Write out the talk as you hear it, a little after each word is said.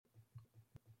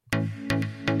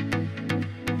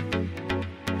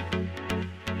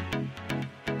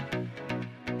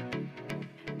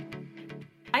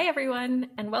everyone,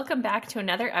 and welcome back to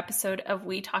another episode of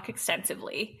We Talk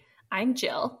Extensively. I'm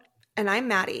Jill. And I'm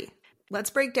Maddie. Let's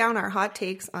break down our hot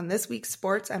takes on this week's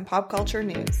sports and pop culture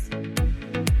news.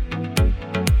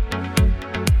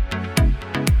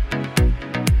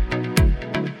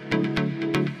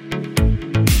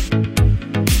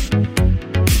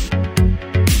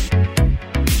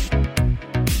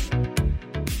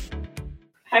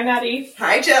 Hi, Maddie.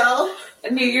 Hi, Jill. A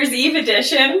New Year's Eve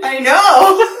edition. I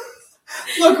know.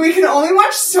 Look, we can only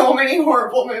watch so many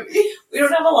horrible movies. We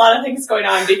don't have a lot of things going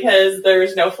on because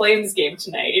there's no Flames game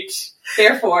tonight.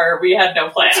 Therefore, we had no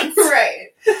plans. Right.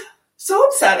 So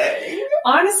upsetting.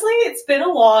 Honestly, it's been a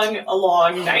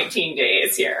long 19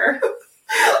 days here.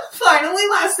 Finally,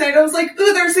 last night I was like,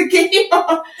 ooh, there's a game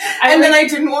on. Then I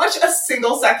didn't watch a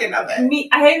single second of it.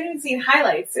 I haven't even seen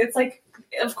highlights. It's like,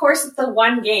 of course, the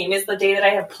one game is the day that I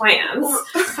have plans.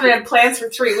 I have plans for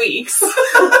 3 weeks.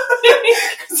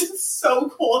 Because it's so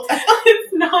cold out.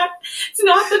 It's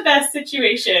not the best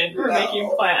situation for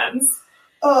making plans.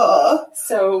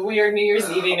 So we are New Year's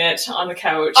Eve-ing it on the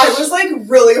couch. I was like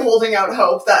really holding out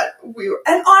hope that we were,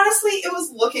 and honestly, it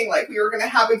was looking like we were going to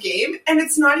have a game, and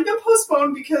it's not even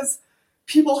postponed because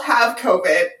people have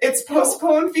COVID. It's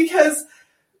postponed because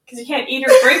you can't eat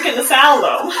or drink in the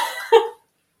Saddledome.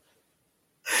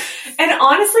 And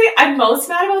honestly, I'm most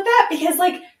mad about that because,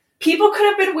 like, people could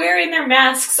have been wearing their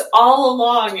masks all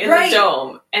along in the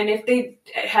dome. And if they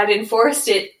had enforced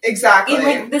it in,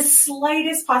 like, the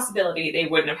slightest possibility, they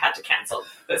wouldn't have had to cancel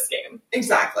this game.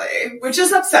 Exactly. Which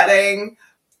is upsetting.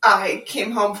 I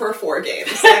came home for 4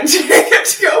 games and didn't get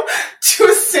to go to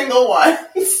a single one.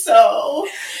 So,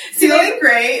 feeling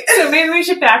great. So maybe we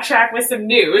should backtrack with some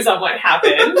news on what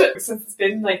happened. Since it's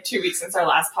been like 2 weeks since our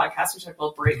last podcast, we took a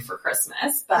little break for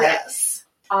Christmas. But yes.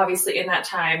 Obviously in that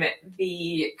time,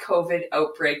 the COVID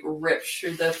outbreak ripped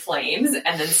through the Flames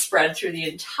and then spread through the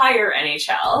entire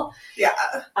NHL. Yeah.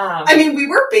 I mean, we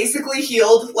were basically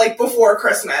healed like before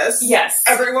Christmas. Yes.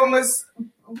 Everyone was...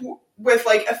 with,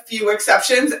 like, a few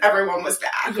exceptions, everyone was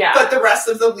back. Yeah. But the rest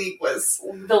of the league was...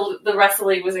 The rest of the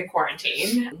league was in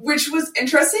quarantine. Which was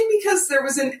interesting because there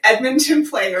was an Edmonton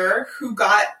player who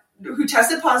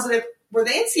tested positive. Were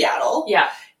they in Seattle? Yeah.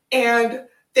 And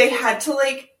they had to,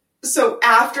 like... So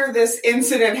after this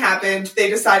incident happened, they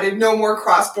decided no more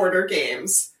cross-border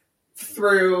games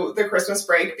through the Christmas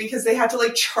break because they had to,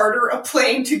 like, charter a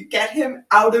plane to get him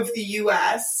out of the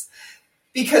U.S.,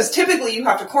 because typically you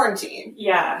have to quarantine.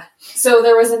 Yeah. So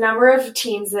there was a number of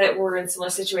teams that were in similar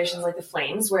situations like the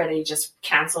Flames where they just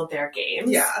canceled their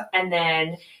games. Yeah. And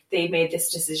then they made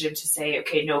this decision to say,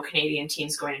 okay, no Canadian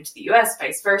teams going into the US,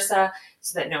 vice versa,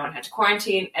 so that no one had to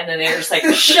quarantine. And then they were just like,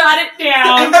 shut it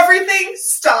down. Everything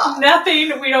stopped.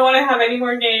 Nothing. We don't want to have any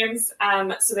more games.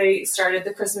 So they started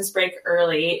the Christmas break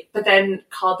early, but then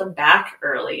called them back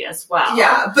early as well.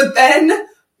 Yeah, but then...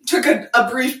 took a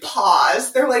brief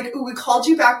pause. They're like, ooh, we called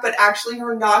you back, but actually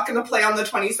you're not going to play on the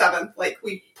 27th like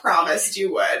we promised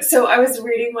you would. So I was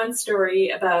reading one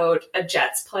story about a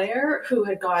Jets player who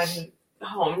had gone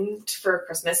home for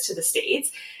Christmas to the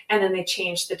States, and then they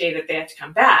changed the day that they had to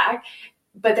come back,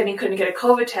 but then he couldn't get a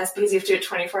COVID test because you have to do it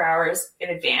 24 hours in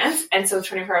advance, and so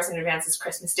 24 hours in advance is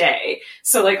Christmas Day.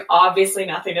 So, like, obviously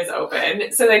nothing is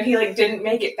open. So then he, like, didn't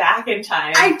make it back in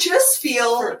time. I just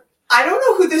feel... I don't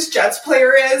know who this Jets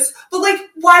player is, but, like,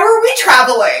 why were we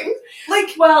traveling? Like,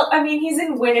 well, I mean, he's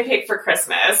in Winnipeg for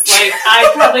Christmas. Like,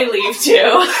 I'd probably leave too.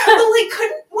 But, like,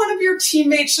 couldn't one of your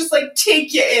teammates just, like,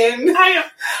 take you in? I know.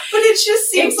 But it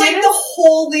just seems like the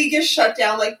whole league is shut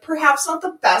down. Like, perhaps not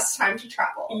the best time to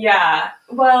travel. Yeah.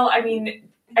 Well, I mean,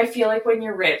 I feel like when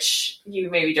you're rich, you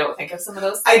maybe don't think of some of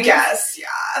those things. I guess,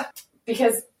 yeah.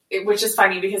 Which is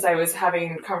funny because I was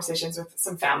having conversations with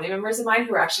some family members of mine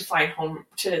who are actually flying home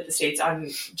to the States on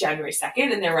January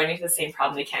 2nd, and they're running into the same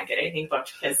problem. They can't get anything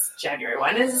booked because January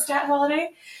 1 is a stat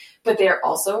holiday. But they're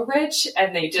also rich,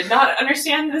 and they did not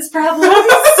understand this problem. So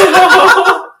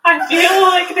I feel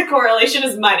like the correlation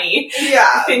is money.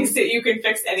 Yeah. Thinks that you can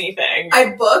fix anything.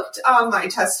 I booked my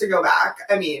test to go back.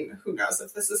 I mean, who knows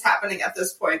if this is happening at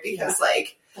this point because,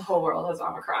 like... the whole world has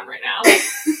Omicron right now.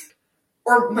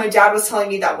 Or my dad was telling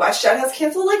me that WestJet has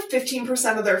canceled like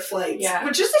 15% of their flights,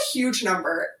 which is a huge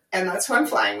number, and that's who I'm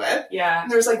flying with. Yeah.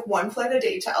 And there's like 1 flight a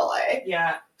day to LA.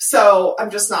 Yeah. So I'm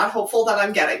just not hopeful that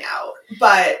I'm getting out.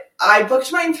 But I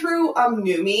booked mine through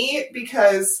Numi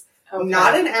because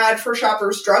not an ad for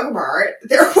Shoppers Drug Mart.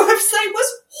 Their website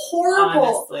was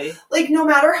horrible. Honestly. Like, no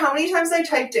matter how many times I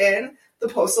typed in the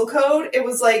postal code, it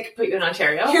was like... put you in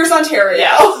Ontario? Here's Ontario.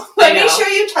 Yeah, Let me show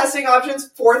you testing options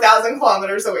 4,000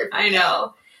 kilometers away from I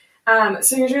know.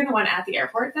 So you're doing the one at the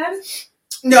airport then?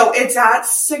 No, it's at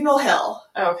Signal Hill.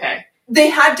 Oh, okay. They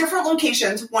had different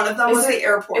locations. One of them was the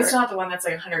airport. It's not the one that's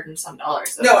like $100 and some. No,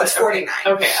 it's $49.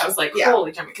 Okay, I was like,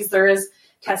 holy jumping, because there is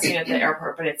testing at the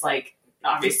airport, but it's like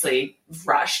obviously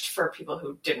rushed for people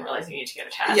who didn't realize you need to get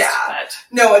a test. Yeah. But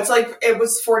no, it's like, it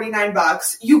was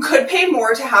 $49. You could pay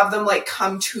more to have them like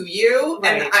come to you.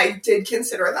 Right. And I did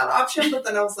consider that option, but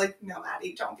then I was like, no,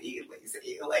 Maddie, don't be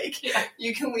lazy. Like,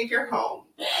 you can leave your home.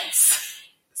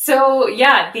 So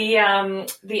yeah, the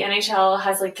NHL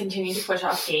has like continued to push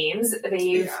off games.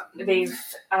 They've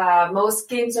most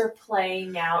games are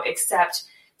playing now, except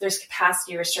there's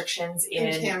capacity restrictions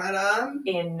in Canada,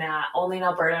 only in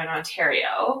Alberta and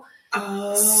Ontario.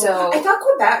 Oh, so I thought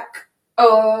Quebec.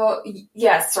 Oh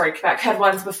yes, sorry, Quebec had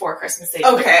ones before Christmas. They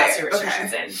put capacity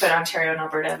restrictions in, but Ontario and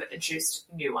Alberta have introduced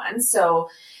new ones. So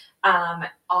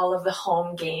all of the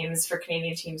home games for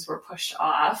Canadian teams were pushed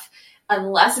off.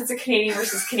 Unless it's a Canadian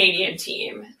versus Canadian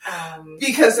team.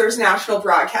 Because there's national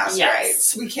broadcast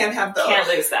rights. We can't have those. Can't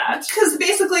lose that. Because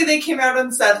basically they came out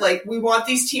and said, like, we want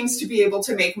these teams to be able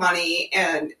to make money,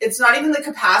 and it's not even the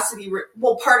capacity.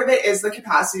 Well, part of it is the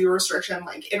capacity restriction.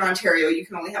 Like, in Ontario, you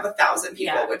can only have 1,000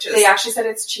 people, which is... They actually said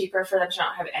it's cheaper for them to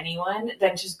not have anyone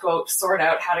than just go sort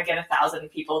out how to get 1,000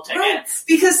 people tickets. Right.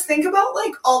 Because think about,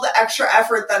 like, all the extra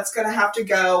effort that's going to have to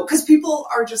go. Because people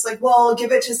are just like, well,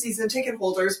 give it to season ticket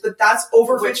holders, but that's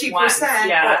over 50%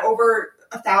 or over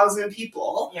 1,000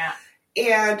 people.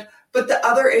 Yeah. But the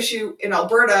other issue in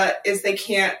Alberta is they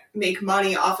can't make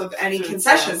money off of any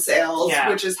concession sales,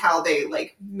 which is how they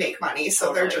like make money.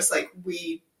 So they're just like,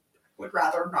 we would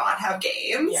rather not have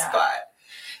games. But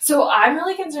so I'm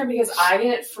really concerned because I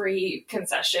get free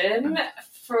concession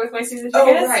with my season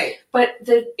tickets. Oh, right. But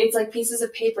it's like pieces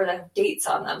of paper that have dates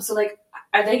on them. So like,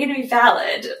 are they going to be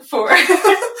valid for...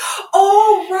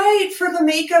 Oh, right, for the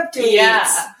makeup dates. Yeah.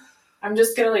 I'm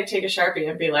just going to like take a Sharpie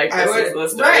and be like, this is the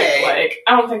story. Right. Like,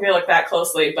 I don't think they look that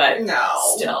closely, but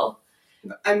still.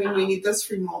 I mean, we need those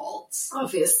free malts.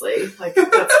 Obviously. Like,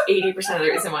 that's 80% of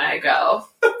the reason why I go.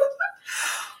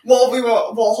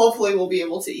 Well, hopefully we'll be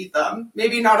able to eat them.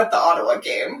 Maybe not at the Ottawa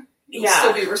game. It'll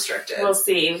still be restricted. We'll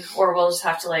see. Or we'll just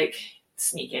have to like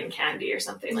sneak in candy or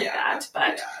something like that.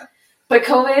 But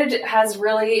COVID has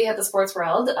really hit the sports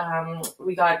world.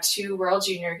 We got 2 World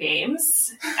Junior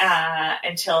Games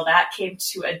until that came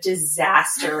to a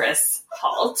disastrous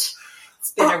halt.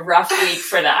 It's been a rough week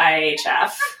for the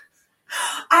IHF.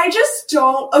 I just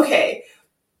don't... Okay.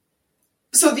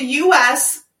 So the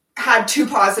U.S. had 2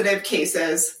 positive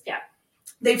cases. Yeah.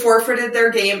 They forfeited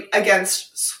their game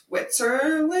against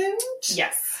Switzerland?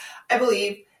 Yes. I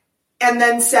believe. And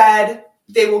then said...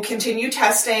 they will continue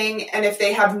testing, and if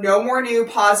they have no more new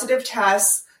positive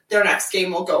tests, their next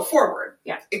game will go forward.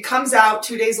 Yeah. It comes out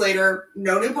 2 days later,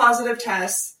 no new positive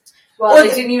tests. Well,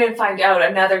 they didn't even find out.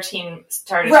 Another team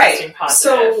started testing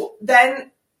positive. So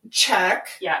then the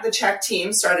Czech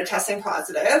team started testing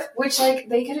positive. Which, like,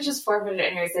 they could have just forfeited it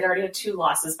anyways. They'd already had 2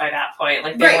 losses by that point.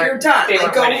 Like, you're done. They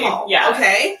like, go winning. home. Yeah.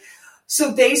 Okay?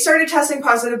 So they started testing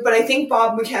positive, but I think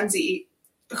Bob McKenzie,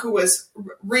 who was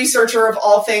researcher of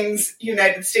all things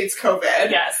United States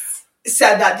COVID,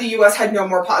 said that the U.S. had no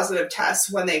more positive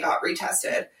tests when they got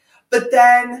retested. But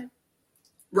then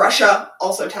Russia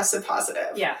also tested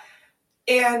positive. Yeah.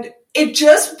 And it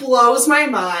just blows my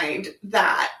mind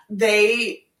that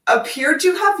they appeared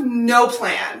to have no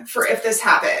plan for if this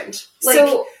happened.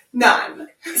 None.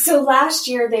 So last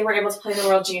year they were able to play the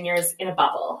World Juniors in a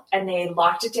bubble, and they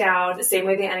locked it down the same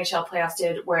way the NHL playoffs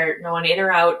did, where no one in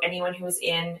or out, anyone who was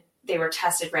in, they were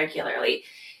tested regularly.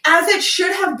 As it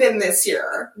should have been this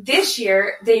year. This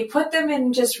year, they put them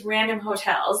in just random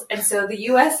hotels, and so the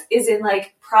U.S. is in,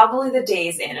 like, probably the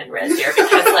Days Inn in Red Deer,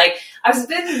 because, like, I've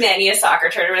been many a soccer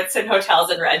tournaments in hotels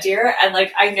in Red Deer, and,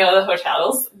 like, I know the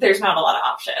hotels, there's not a lot of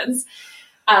options.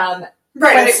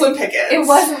 Right, it's slim pickings. It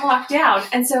wasn't locked down.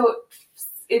 And so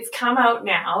it's come out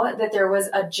now that there was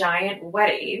a giant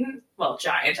wedding. Well,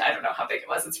 giant, I don't know how big it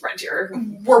was. It's Red Deer.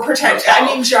 We're pretending. I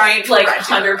mean, giant. Like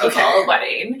 100 people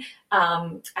wedding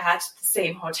at the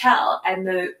same hotel. And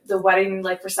the wedding,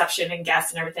 like, reception and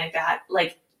guests and everything like that,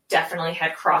 like, definitely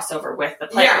had crossover with the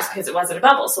players because it wasn't a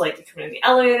bubble. So, like, they could have been in the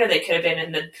elevator. They could have been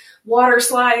in the water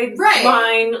slide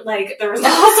line. Like, there was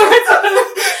all sorts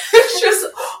of... It's just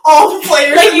all the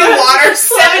players in the water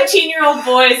slide. 17-year-old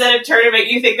boys at a tournament,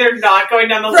 you think they're not going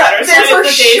down the water slide for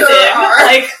sure are.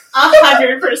 Like,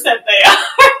 100% they are.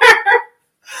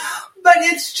 But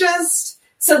it's just...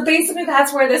 So basically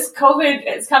that's where this COVID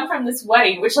has come from, this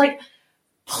wedding, which, like,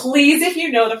 please, if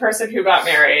you know the person who got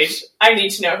married, I need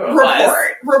to know who it was.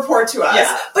 Report to us.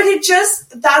 Yeah. But it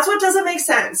just... That's what doesn't make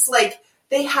sense. Like,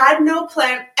 They had no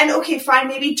plan. And okay, fine,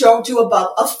 maybe don't do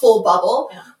a full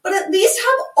bubble, but at least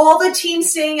have all the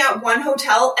teams staying at one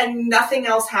hotel and nothing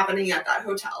else happening at that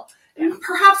hotel. And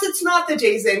perhaps it's not the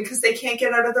Days Inn because they can't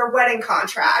get out of their wedding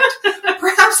contract.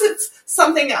 Perhaps it's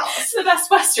something else. The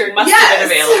Best Western must have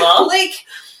been available. Like,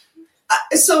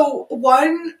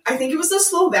 I think it was the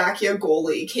Slovakia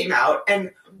goalie came out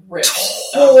and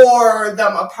tore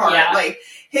them apart. Yeah. Like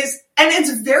and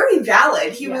it's very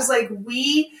valid. He was like,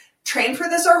 we trained for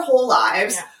this our whole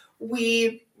lives. Yeah.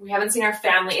 We haven't seen our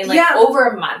family in over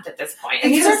a month at this point.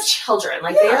 And these are children.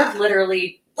 Like they are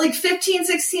literally like 15,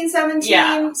 16,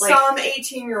 17, some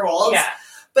 18-year-olds. Yeah.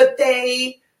 But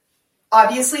they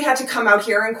obviously had to come out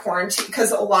here and quarantine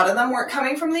because a lot of them weren't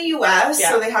coming from the US.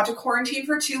 Yeah. So they had to quarantine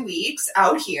for 2 weeks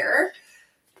out here.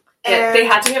 And they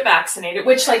had to get vaccinated,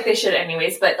 which like they should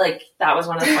anyways, but like that was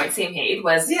one of the points he made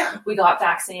was we got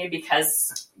vaccinated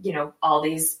because, all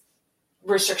these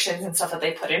restrictions and stuff that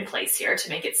they put in place here to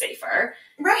make it safer.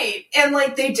 Right. And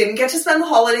like they didn't get to spend the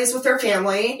holidays with their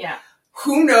family. Yeah.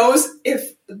 Who knows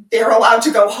if they're allowed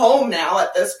to go home now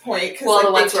at this point. Well,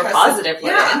 the ones who were positive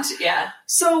wouldn't. Yeah.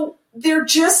 So there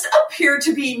just appeared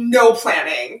to be no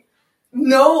planning.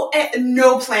 No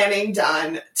planning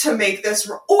done to make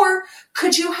this, or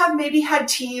could you have maybe had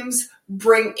teams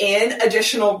bring in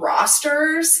additional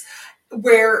rosters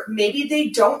where maybe they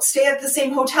don't stay at the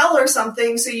same hotel or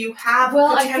something, so you have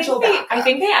potential backup? I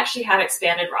think they actually had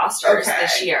expanded rosters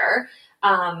this year.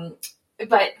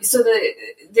 But so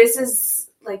this is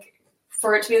like,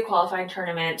 for it to be a qualifying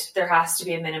tournament, there has to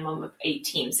be a minimum of 8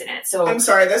 teams in it. So I'm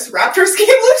sorry, this Raptors game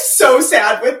looks so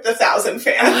sad with the 1,000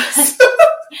 fans.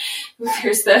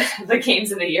 There's the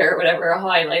games of the year or whatever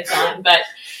highlights on. But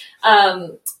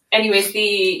anyways,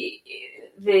 the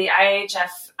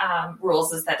IHF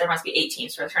rules is that there must be 8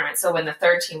 teams for the tournament. So when the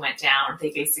third team went down, they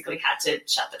basically had to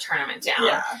shut the tournament down.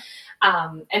 Yeah.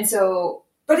 And so...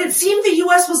 But it seemed the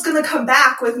U.S. was going to come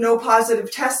back with no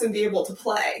positive tests and be able to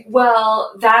play.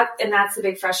 Well, that's the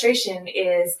big frustration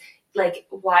is, like,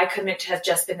 why couldn't it have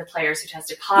just been the players who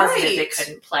tested positive that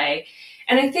couldn't play?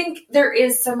 And I think there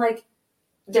is some, like,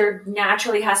 there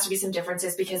naturally has to be some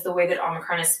differences because the way that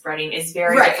Omicron is spreading is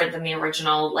very different than the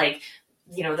original, like,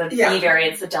 the B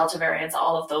variants, the Delta variants,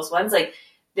 all of those ones. Like,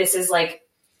 this is, like,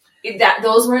 that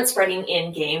those weren't spreading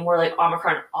in game where like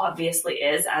Omicron obviously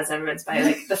is, as evidenced by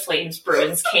like the Flames,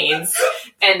 Bruins, Canes,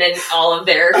 and then all of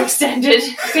their extended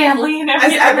family and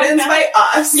everything. As evidenced by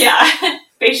us. Yeah.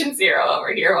 Patient zero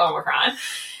over here, Omicron.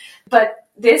 But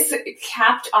this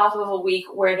capped off of a week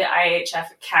where the IHF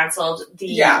canceled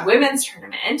the women's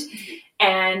tournament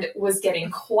and was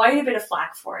getting quite a bit of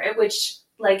flack for it, which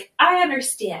like I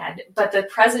understand, but the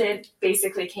president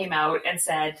basically came out and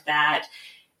said that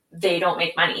they don't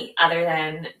make money other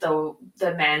than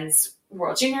the men's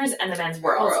World Juniors and the men's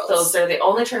Worlds. Those are the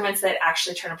only tournaments that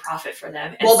actually turn a profit for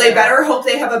them. And they better hope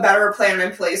they have a better plan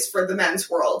in place for the men's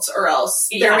Worlds or else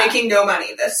they're making no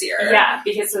money this year. Yeah,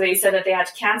 because so they said that they had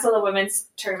to cancel the women's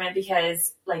tournament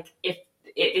because like if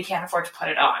they can't afford to put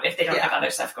it on if they don't have other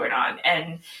stuff going on.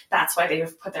 And that's why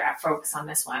they've put their focus on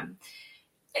this one.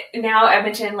 Now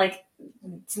Edmonton, like,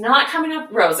 it's not coming up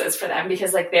roses for them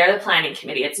because, like, they're the planning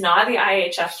committee. It's not the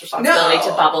IHF's responsibility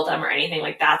to bubble them or anything.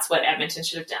 Like, that's what Edmonton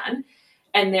should have done.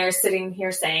 And they're sitting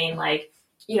here saying, like,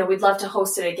 we'd love to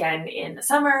host it again in the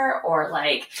summer or,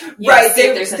 like,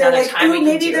 there's another time we can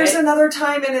maybe there's another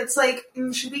time. And it's like,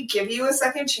 should we give you a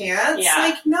second chance? Yeah.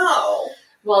 Like, no.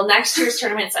 Well, next year's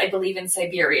tournament's, I believe, in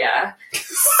Siberia.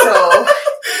 So...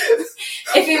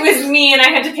 If it was me and I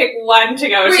had to pick one to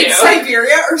go to. Wait,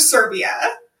 Siberia or Serbia?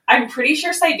 I'm pretty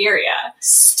sure Siberia.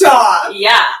 Stop.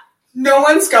 Yeah. No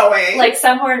one's going. Like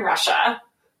somewhere in Russia.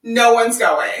 No one's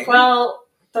going. Well,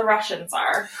 the Russians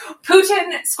are.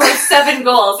 Putin scored 7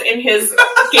 goals in his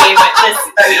game this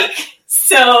week.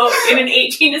 So, in an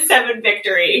 18-7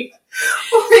 victory.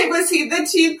 Wait, was he the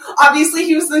team? Obviously,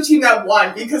 he was the team that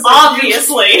won because...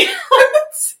 Obviously.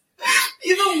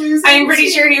 I'm pretty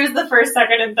sure he was the first,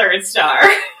 second, and third star.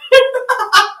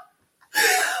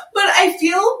 But I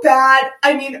feel bad.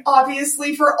 I mean,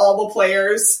 obviously for all the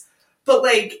players, but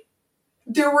like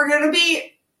there were going to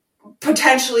be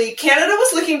potentially Canada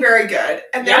was looking very good,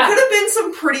 and there could have been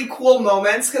some pretty cool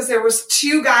moments because there was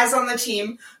 2 guys on the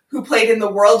team who played in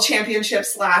the World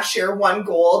Championships last year, won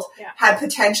gold, had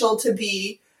potential to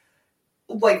be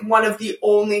like one of the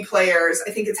only players,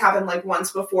 I think it's happened like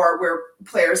once before where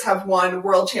players have won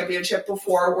World Championship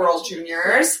before World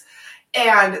Juniors.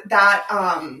 And that,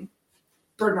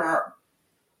 Bernard,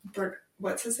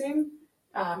 what's his name?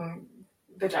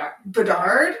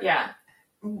 Bedard? Yeah.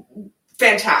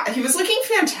 Fantastic. He was looking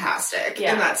fantastic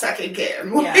in that second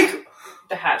game. Like,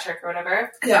 the hat trick or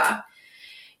whatever. Yeah.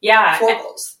 Yeah. 4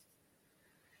 goals.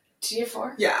 Did you have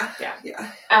 4? Yeah.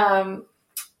 Yeah.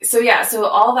 So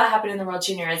all that happened in the World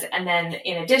Juniors, and then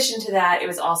in addition to that, it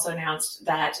was also announced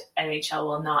that NHL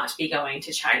will not be going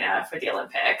to China for the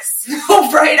Olympics.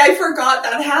 Oh, right, I forgot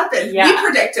that happened. Yeah. We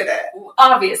predicted it.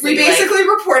 Obviously. We basically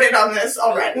reported on this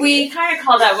already. We kind of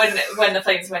called that when the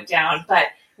Flames went down, but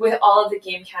with all of the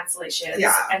game cancellations,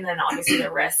 and then obviously the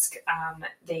risk,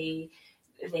 they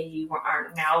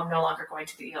are now no longer going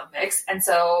to the Olympics. And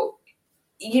so,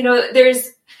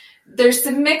 there's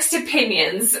some mixed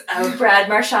opinions. Brad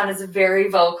Marchand is very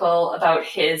vocal about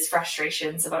his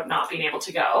frustrations about not being able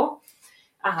to go.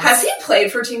 Has he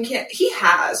played for Team Canada? He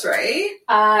has, right?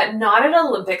 Not at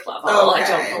Olympic level, okay.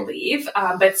 I don't believe.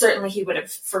 But certainly he would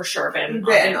have for sure been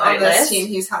on this list. team.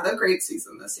 He's had a great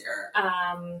season this year.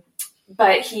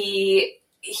 But he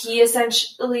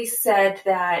essentially said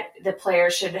that the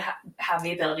players should have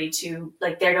the ability to,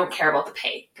 like, they don't care about the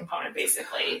pay component,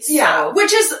 basically. Yeah,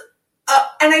 which is...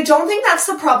 and I don't think that's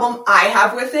the problem I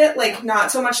have with it. Like,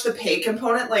 not so much the pay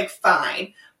component, like,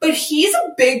 fine. But he's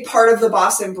a big part of the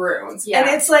Boston Bruins. Yeah. And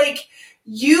it's like,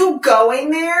 you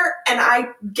going there, and I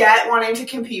get wanting to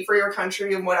compete for your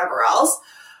country and whatever else,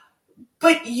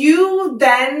 but you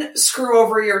then screw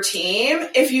over your team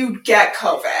if you get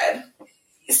COVID.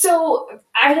 So,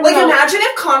 I don't know. Like, imagine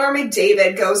if Connor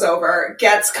McDavid goes over,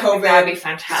 gets COVID. That'd be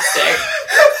fantastic.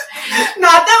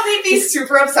 Not that we'd be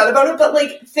super upset about it, but,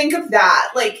 like, think of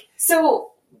that. Like,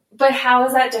 so, but how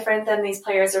is that different than these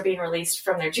players are being released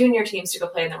from their junior teams to go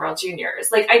play in the World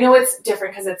Juniors? Like, I know it's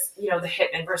different because it's, the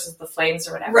Hitmen versus the Flames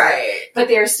or whatever. Right. But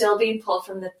they're still being pulled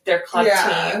from their club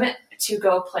team to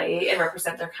go play and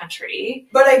represent their country.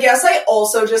 But I guess I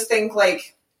also just think,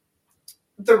 like,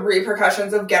 the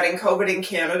repercussions of getting COVID in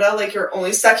Canada, like, you're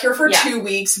only stuck here for 2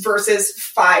 weeks versus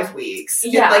 5 weeks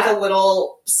in, like, a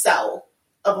little cell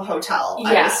of a hotel,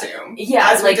 I assume.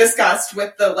 Yeah. As we discussed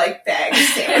with the, like, bag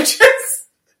sandwiches.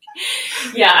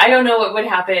 Yeah, I don't know what would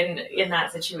happen in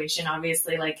that situation.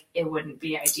 Obviously, like, it wouldn't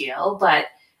be ideal. But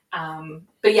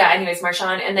yeah, anyways,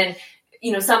 Marchand. And then,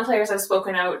 some players have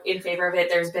spoken out in favor of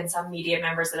it. There's been some media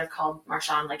members that have called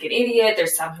Marchand, like, an idiot.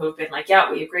 There's some who have been like,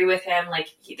 yeah, we agree with him. Like,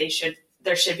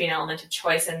 there should be an element of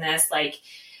choice in this. Like,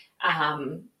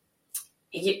 I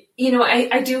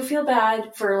do feel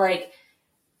bad for, like,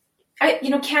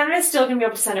 Canada's still going to be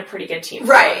able to send a pretty good team.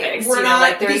 Right. Olympics. We're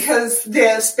not, because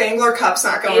the Spangler Cup's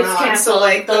not going on. Canceled. So,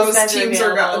 like, those teams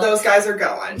those guys are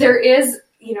going. There is,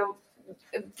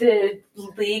 the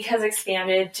league has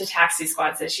expanded to taxi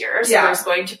squads this year. So there's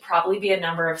going to probably be a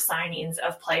number of signings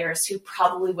of players who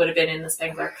probably would have been in the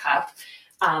Spangler Cup.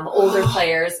 Older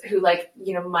players who, like,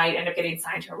 might end up getting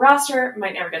signed to a roster,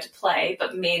 might never get to play,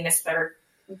 but may miss their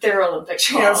Olympic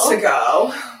chance to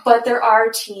go. But there are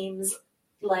teams,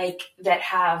 like, that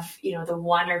have, the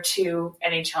 1 or 2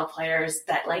 NHL players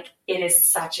that, like, it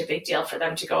is such a big deal for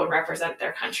them to go and represent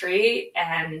their country,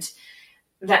 and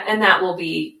that will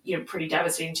be, pretty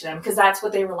devastating to them, because that's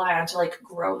what they rely on to, like,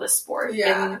 grow the sport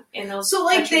in those So,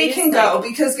 like, they can go,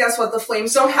 because guess what? The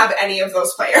Flames don't have any of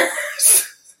those players.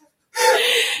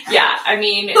 Yeah, I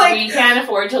mean, like, we can't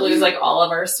afford to lose, like, all of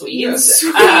our Swedes.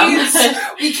 We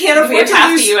can't afford to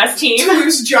lose the US team. To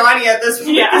lose Johnny at this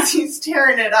point, because he's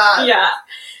tearing it up. Yeah.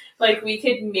 Like, we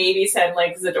could maybe send,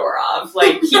 like, Zadorov.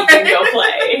 Like, he can go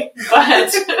play.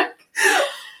 But...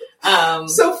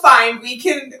 so fine, we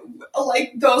can,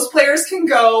 like, those players can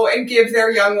go and give their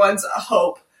young ones a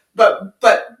hope, but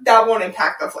that won't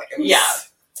impact the Flames. Yeah.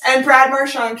 And Brad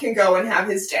Marchand can go and have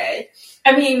his day.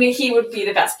 I mean, he would be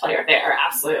the best player there,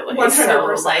 absolutely. 100%. So,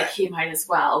 like, he might as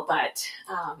well. But,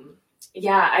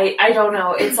 I don't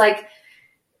know. It's, like,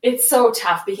 it's so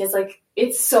tough because, like,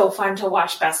 it's so fun to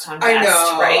watch Best on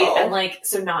Best, right? And, like,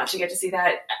 so not to get to see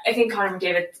that. I think Connor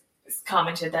McDavid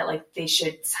commented that, like, they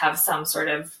should have some sort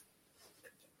of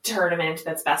tournament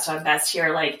that's Best on Best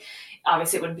here. Like,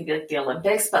 obviously it wouldn't be, like, the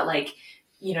Olympics, but, like,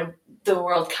 the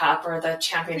World Cup or the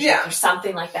Championship or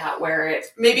something like that, where it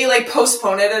maybe, like,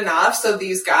 postpone it enough so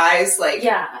these guys, like,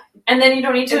 and then you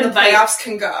don't need to invite the playoffs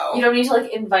can go. You don't need to,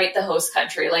 like, invite the host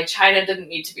country. Like, China didn't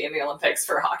need to be in the Olympics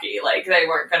for hockey. Like, they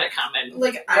weren't going to come and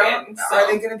like, I don't know.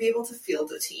 Are they going to be able to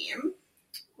field a team?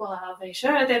 Well, they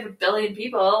should. They have 1 billion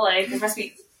people. Like, there must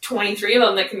be 23 of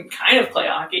them that can kind of play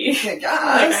hockey. I guess.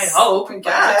 Like, I hope. I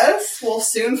guess. We'll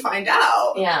soon find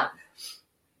out. Yeah.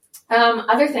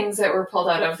 Other things that were pulled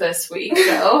out of this week,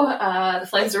 though, the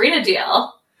Flames Arena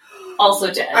deal also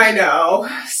did. I know.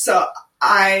 So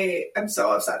I am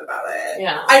so upset about it.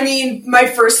 Yeah. I mean, my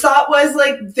first thought was,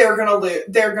 like, they're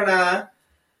gonna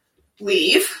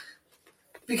leave,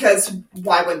 because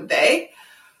why wouldn't they?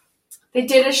 They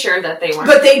did assure that they weren't.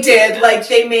 But they did. Like,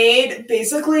 they made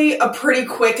basically a pretty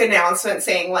quick announcement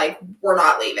saying, like, we're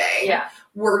not leaving. Yeah.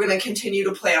 We're going to continue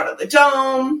to play out of the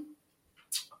Dome.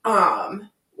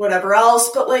 Whatever else.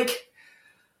 But, like,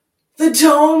 the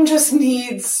Dome just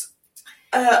needs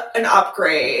an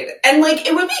upgrade. And, like,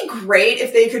 it would be great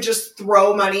if they could just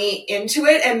throw money into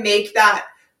it and make that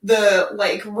the,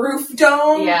 like, roof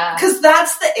dome. Yeah. Because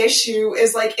that's the issue,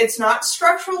 is, like, it's not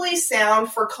structurally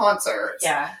sound for concerts.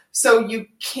 Yeah. So you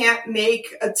can't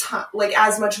make a ton, like,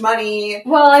 as much money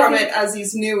from it as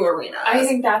these new arenas. I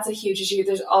think that's a huge issue.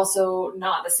 There's also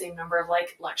not the same number of,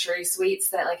 like, luxury suites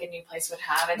that, like, a new place would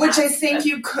have. And which I think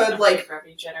you could, like,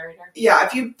 revenue generator. Yeah,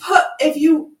 if you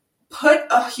put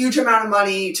a huge amount of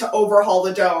money to overhaul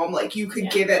the Dome, like, you could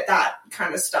give it that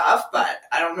kind of stuff, but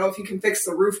I don't know if you can fix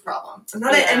the roof problem. I'm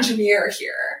not an engineer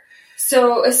here.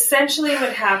 So essentially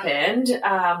what happened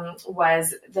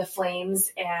was the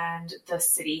Flames and the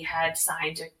city had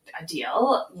signed a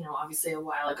deal, obviously a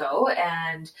while ago,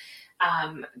 and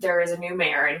there is a new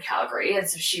mayor in Calgary, and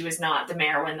so she was not the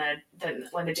mayor when the deal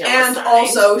was signed. And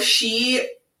also she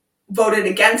voted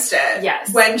against it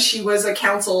when she was a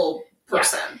council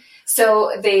person. Yeah.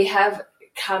 So they have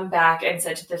come back and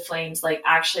said to the Flames, like,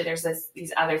 actually there's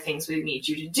these other things we need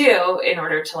you to do in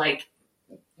order to, like,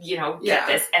 get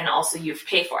this, and also you have to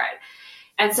pay for it.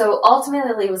 And so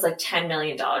ultimately it was like $10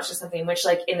 million or something, which,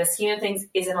 like, in the scheme of things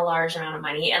isn't a large amount of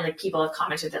money. And, like, people have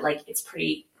commented that, like, it's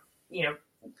pretty,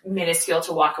 minuscule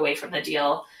to walk away from the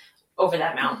deal over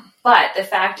that amount. But the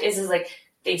fact is like,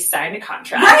 they signed a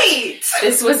contract. Right!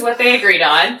 This was what they agreed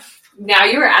on. Now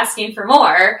you were asking for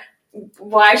more.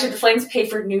 Why should the Flames pay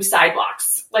for new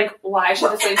sidewalks? Like, why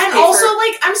should the Flames pay for... And also,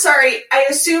 like, I'm sorry, I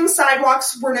assume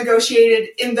sidewalks were negotiated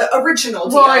in the original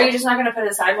deal. Well, are you just not going to put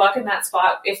a sidewalk in that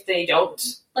spot if they don't,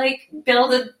 like,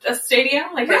 build a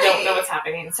stadium? Like, I don't know what's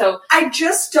happening. So I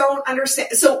just don't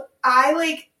understand. So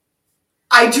I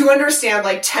do understand,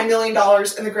 like, $10 million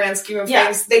in the grand scheme of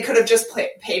things. They could have just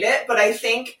paid it, but I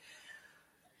think...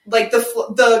 Like,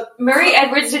 the Murray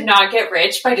Edwards did not get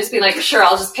rich by just being like, sure,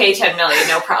 I'll just pay $10 million,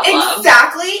 no problem.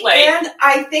 Exactly. And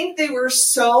I think they were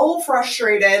so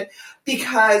frustrated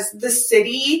because the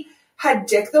city had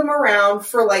dicked them around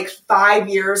for, like, 5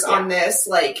 years on this,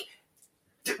 like,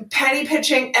 penny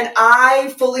pitching. And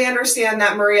I fully understand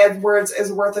that Murray Edwards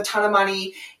is worth a ton of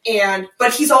money.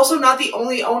 But he's also not the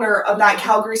only owner of that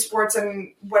Calgary Sports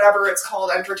and whatever it's called,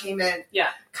 entertainment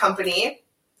company.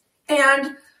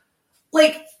 And,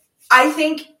 like, I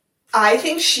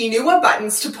think she knew what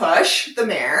buttons to push, the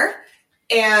mayor,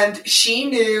 and she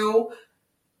knew.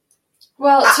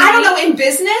 Well, I don't know. In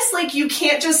business, like, you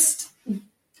can't just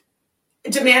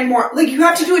demand more. Like, you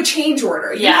have to do a change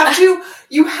order. You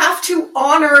have to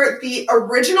honor the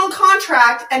original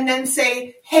contract and then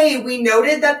say, "Hey, we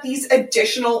noted that these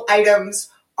additional items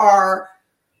are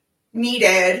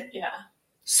needed." Yeah.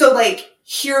 So, like,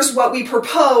 here's what we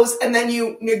propose, and then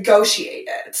you negotiate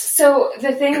it. So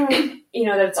the thing,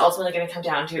 that it's ultimately going to come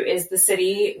down to is the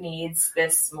city needs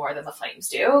this more than the Flames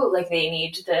do. Like, they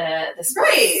need the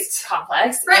sports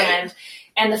complex,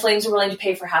 and the Flames are willing to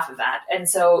pay for half of that. And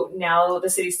so now the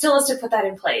city still has to put that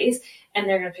in place, and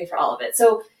they're going to pay for all of it.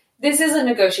 So this is a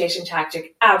negotiation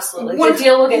tactic, absolutely. The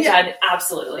deal will get done,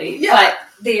 absolutely. Yeah.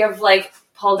 But they have, like,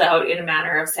 pulled out in a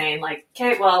manner of saying, like,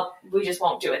 okay, well, we just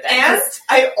won't do it then. And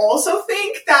I also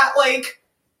think that, like,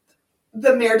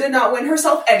 the mayor did not win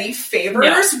herself any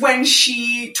favors when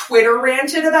she Twitter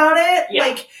ranted about it. Yeah.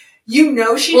 Like, she didn't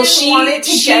want it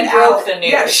to get out. The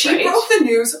news, yeah, she broke the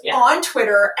news on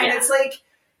Twitter, and it's like,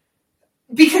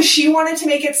 because she wanted to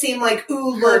make it seem like,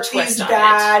 ooh, look,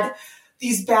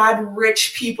 these bad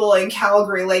rich people in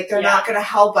Calgary, like, they're not going to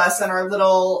help us in our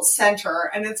little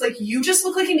center. And it's like, you just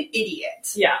look like an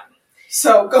idiot. Yeah.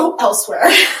 So go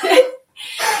elsewhere.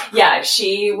 Yeah,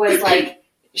 she was like,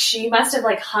 she must have,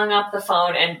 like, hung up the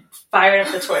phone and fired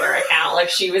up the Twitter account. Like,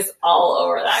 she was all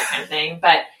over that kind of thing.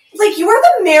 But, like, you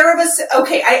are the mayor of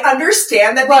okay, I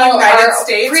understand that the United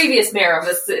States... previous mayor of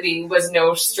the city was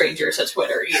no stranger to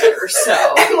Twitter either,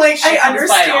 so... And, like, I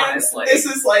understand this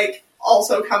is, like,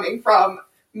 also coming from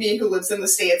me who lives in the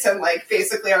States, and, like,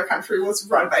 basically our country was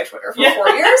run by Twitter for 4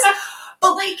 years.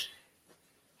 But, like,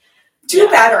 do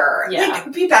better. Yeah.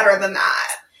 Like, be better than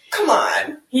that. Come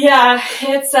on. Yeah,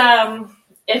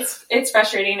 it's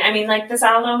frustrating. I mean, like, the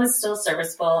Saddledome is still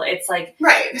serviceable. It's, like,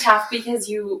 tough because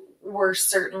you were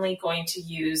certainly going to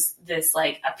use this,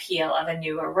 like, appeal of a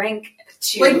newer rink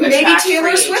to, like, maybe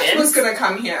Taylor Swift was going to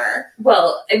come here.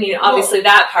 Well, I mean, obviously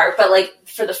that part, but, like,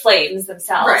 for the Flames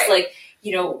themselves, like,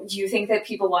 you know, do you think that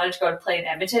people wanted to go to play in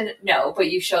Edmonton? No,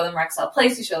 but you show them Rexall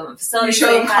Place, you show them facilities. You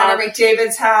show them Connor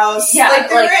McDavid's house. Yeah, like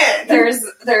they're in.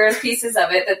 There's pieces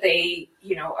of it that they,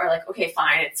 you know, are like, okay,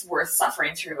 fine, it's worth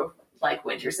suffering through like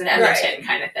winters in Edmonton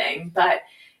kind of thing. But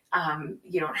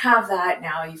you don't have that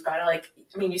now. You've got to like,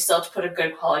 I mean, you still have to put a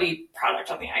good quality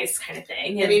product on the ice kind of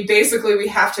thing. And, I mean, basically we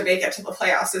have to make it to the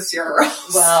playoffs this year or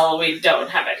else. Well, we don't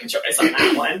have any choice on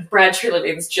that one. Brad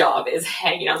Treliving's job is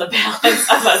hanging on the balance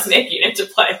of us making it to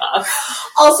playoffs.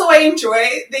 Also,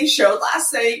 they showed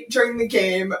last night during the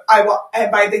game,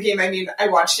 and by the game I mean I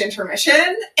watched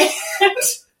intermission,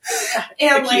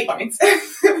 and like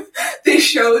they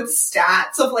showed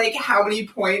stats of like how many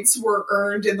points were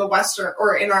earned in the Western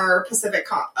or in our Pacific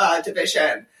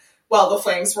division while the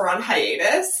Flames were on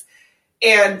hiatus.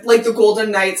 And like the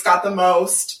Golden Knights got the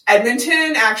most.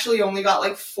 Edmonton actually only got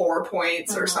like 4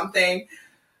 points or something.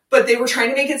 But they were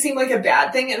trying to make it seem like a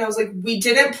bad thing. And I was like, we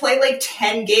didn't play like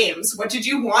 10 games. What did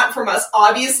you want from us?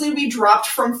 Obviously, we dropped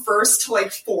from first to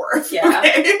like fourth. Yeah.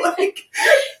 Right? Like,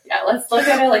 yeah, let's look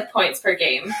at it like points per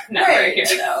game number here,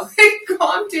 though. Like,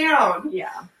 calm down.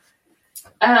 Yeah.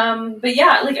 But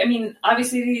yeah, like, I mean,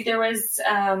 obviously there was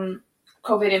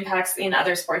COVID impacts in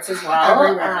other sports as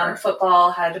well.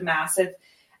 Football had a massive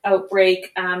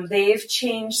outbreak. They've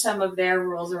changed some of their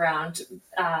rules around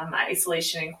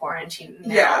isolation and quarantine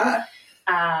now.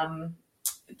 Yeah.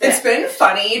 It's been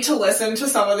funny to listen to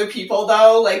some of the people,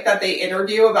 though, like, that they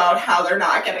interview about how they're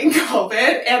not getting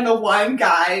COVID. And the one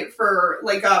guy for,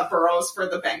 like, Burrows for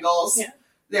the Bengals,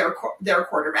 their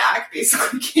quarterback,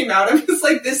 basically came out and was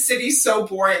like, this city's so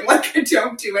boring. Like, I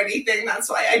don't do anything. That's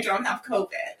why I don't have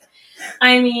COVID.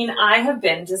 I mean, I have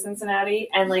been to Cincinnati,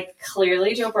 and, like,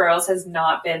 clearly Joe Burrows has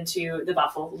not been to the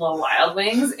Buffalo Wild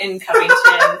Wings in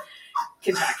Covington,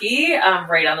 Kentucky,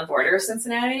 right on the border of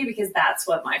Cincinnati, because that's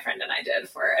what my friend and I did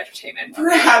for entertainment.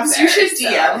 Perhaps you should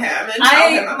DM him and tell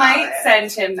him about might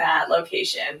send him that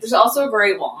location. There's also a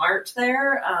great Walmart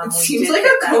there. It seems like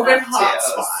a COVID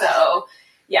hotspot. So,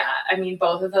 yeah, I mean,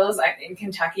 both of those, in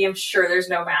Kentucky, I'm sure there's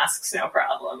no masks, no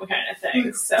problem kind of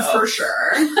thing. So for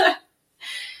sure.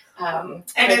 And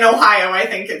in Ohio, I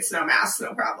think it's no mask,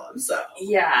 no problem. So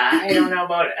yeah, I don't know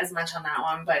about as much on that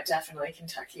one, but definitely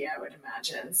Kentucky, I would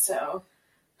imagine. So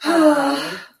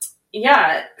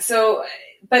yeah. So,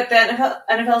 but the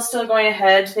NFL's still going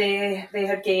ahead. They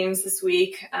had games this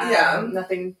week.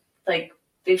 Nothing like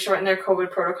they've shortened their COVID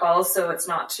protocols, so it's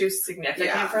not too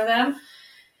significant for them.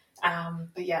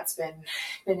 But yeah, it's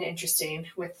been interesting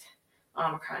with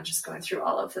Omicron just going through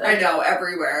all of them. I know,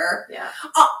 everywhere. Yeah.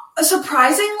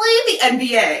 Surprisingly, the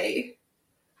NBA.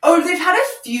 Oh, they've had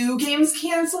a few games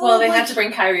canceled. Well, they had to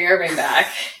bring Kyrie Irving back.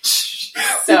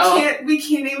 So we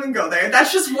can't even go there.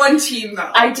 That's just one team, though.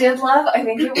 I did love, I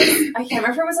think it was, I can't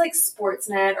remember if it was like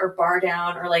Sportsnet or Bar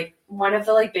Down or like one of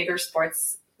the like bigger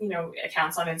sports,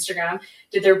 accounts on Instagram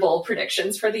did their bold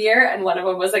predictions for the year, and one of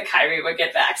them was that Kyrie would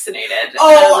get vaccinated.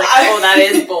 Oh, I was like, that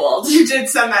is bold. You did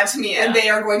send that to me, and they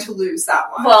are going to lose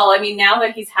that one. Well, I mean, now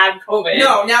that he's had COVID.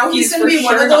 No, now he's going to be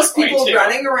one of those people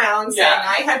running around saying,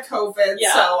 I had COVID,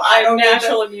 so I don't have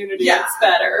natural immunity. Yeah. It's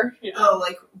better. Oh,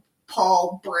 like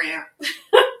Paul Brandt.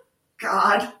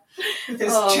 God. With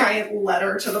his giant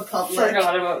letter to the public.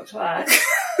 Forgot about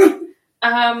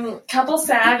that. Couple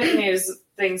sad news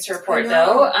things to report,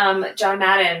 though. John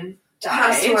Madden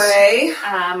passed away.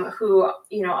 Who,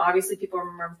 obviously people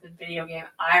remember the video game.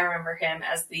 I remember him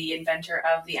as the inventor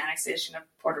of the annexation of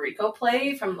Puerto Rico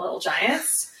play from Little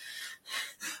Giants.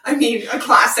 I mean, a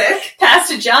classic. Pass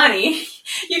to Johnny.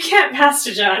 You can't pass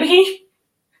to Johnny.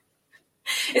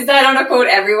 Is that on a quote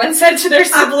everyone said to their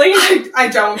sibling? I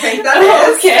don't think that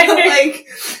is. Okay.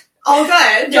 All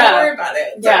good. Don't worry about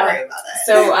it. Don't worry about it.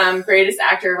 So, greatest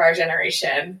actor of our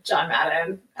generation, John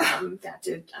Madden, that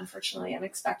did unfortunately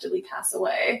unexpectedly pass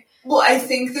away. Well, I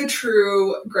think the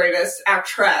true greatest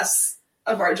actress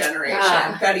of our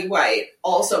generation, Betty White,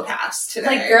 also passed today.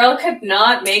 Like, girl could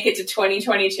not make it to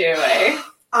 2022, eh?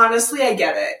 Honestly, I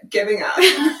get it. Giving up.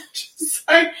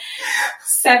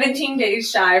 17 days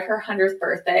shy of her 100th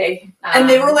birthday. And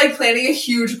they were, planning a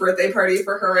huge birthday party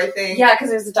for her, I think. Yeah, because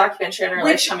there's a documentary on her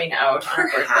life coming out on her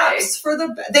birthday.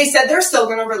 They said they're still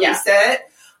going to release it.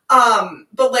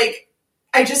 But,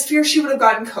 I just fear she would have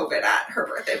gotten COVID at her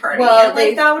birthday party. Well,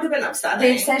 that would have been upsetting.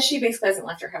 They said she basically hasn't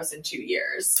left her house in 2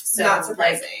 years. So, not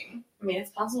surprising. I mean,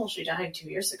 it's possible she died 2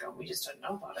 years ago. We just don't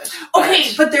know about it.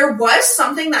 Okay, but there was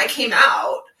something that came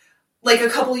out a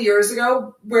couple years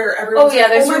ago where everyone was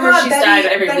there's rumors she's died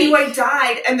every Betty week. White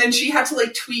died, and then she had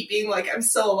to tweet being like, I'm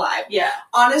still alive. Yeah.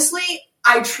 Honestly,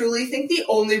 I truly think the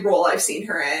only role I've seen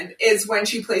her in is when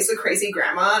she plays the crazy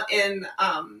grandma in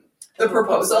The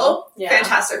Proposal. Yeah.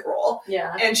 Fantastic role.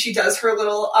 Yeah. And she does her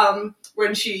little,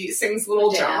 when she sings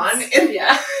Little John Dance. in,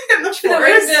 in the To the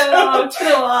forest. window, to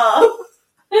the wall.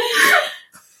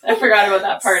 I forgot about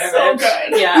that part of So it.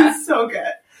 good. Yeah. So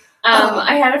good.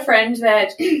 I had a friend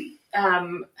that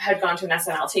had gone to an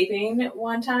SNL taping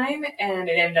one time, and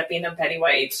it ended up being a Betty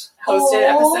White hosted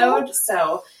episode.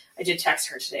 So I did text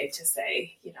her today to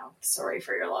say, sorry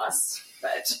for your loss.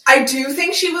 But I do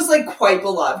think she was, like, quite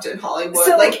beloved in Hollywood.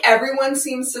 So- like, everyone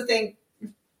seems to think,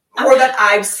 or that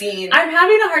I've seen. I'm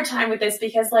having a hard time with this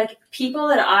because, like, people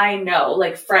that I know,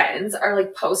 like, friends, are,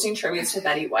 like, posting tributes to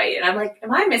Betty White. And I'm like,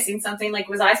 am I missing something? Like,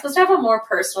 was I supposed to have a more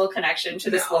personal connection to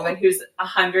this woman who's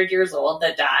 100 years old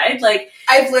that died? Like,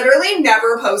 I've literally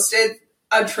never posted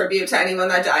a tribute to anyone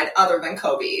that died other than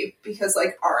Kobe. Because,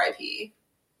 like, R.I.P.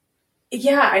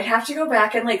 yeah, I'd have to go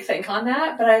back and, like, think on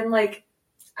that. But I'm like,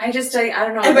 I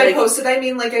don't know. And by like, posted, I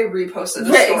mean, like, I reposted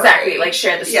the yeah, story. exactly, like,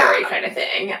 share the story Yeah. kind of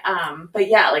thing. But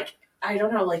yeah, like, I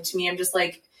don't know, like, to me, I'm just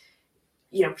like,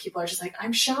 people are just like,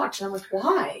 I'm shocked. And I'm like,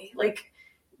 why? Like,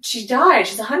 she died.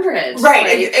 She's 100. Right.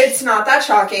 Like, It's not that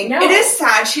shocking. No. It is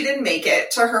sad she didn't make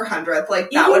it to her 100th. Like,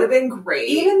 that would have been great.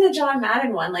 even the John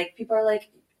Madden one, like, people are like,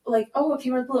 oh, if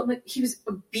he was, like, he was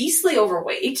beastly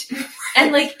overweight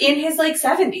and, like, in his, like,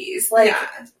 70s. Like,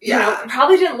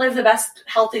 probably didn't live the best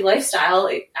healthy lifestyle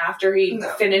after he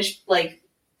finished, like,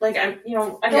 I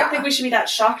don't think we should be that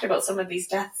shocked about some of these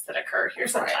deaths that occur here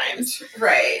sometimes.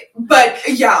 Right. But,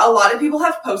 yeah, a lot of people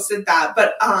have posted that.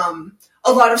 But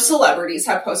a lot of celebrities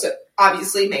have posted.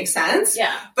 Obviously, makes sense.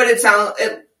 Yeah. But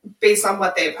based on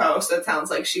what they post, it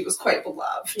sounds like she was quite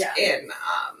beloved in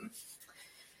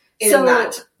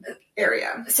that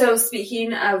area. So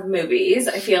speaking of movies,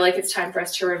 I feel like it's time for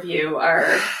us to review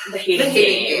The Hating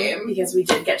Game because we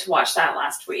did get to watch that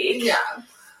last week. Yeah.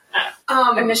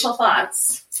 Initial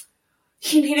thoughts.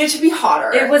 He needed to be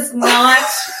hotter. It was not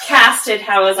casted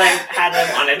how as I had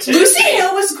wanted to. Lucy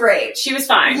Hale was great. She was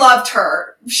fine. Loved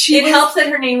her. It helps that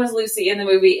her name was Lucy in the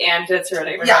movie and that's her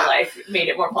name in real life. It made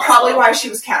it more plausible. Probably why she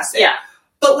was casted. Yeah.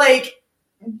 But, like,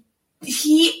 in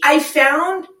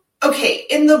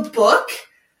the book,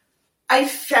 I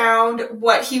found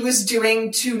what he was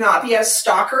doing to not be as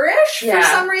stalkerish for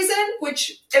some reason,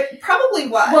 which it probably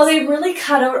was. Well, they really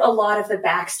cut out a lot of the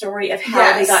backstory of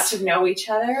how they got to know each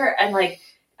other and, like,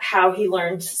 how he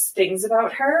learned things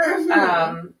about her.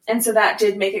 Mm-hmm. And so that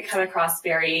did make it come across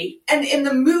very... And in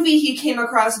the movie, he came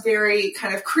across very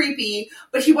kind of creepy,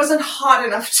 but he wasn't hot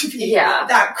enough to be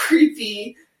that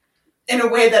creepy in a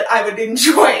way that I would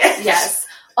enjoy it. Yes.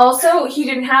 Also, he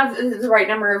didn't have the right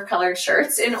number of colored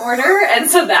shirts in order, and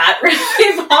so that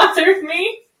really bothered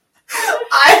me.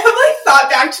 I have, like, thought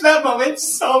back to that moment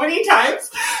so many times.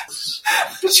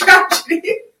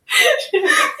 Tragedy.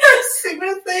 As soon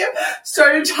as they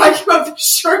started talking about the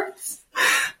shirts,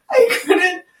 I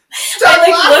couldn't stop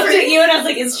I, laughing. Looked at you and I was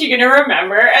like, is she going to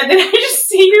remember? And then I just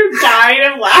see you dying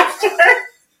of laughter.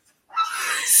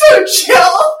 So,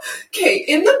 Jill,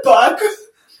 in the book...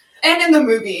 And in the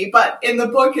movie, but in the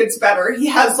book it's better. He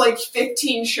has like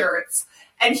 15 shirts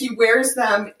and he wears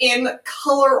them in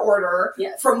color order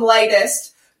from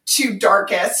lightest to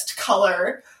darkest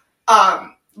color.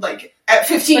 Like at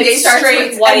 15 days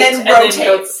straight white and then rotates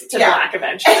goes to black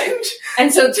eventually.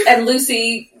 And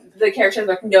Lucy, the character in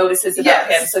the book, notices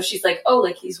about him. So she's like, oh,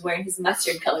 like he's wearing his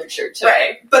mustard colored shirt today.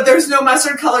 Right. But there's no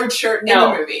mustard colored shirt in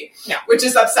the movie. No. Which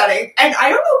is upsetting. And I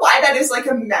don't know why that is like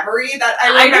a memory that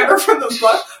I remember from the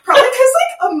book. Probably because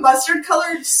like a mustard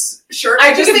colored shirt.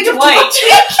 I just think of Dwight.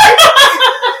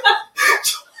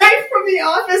 Dwight from The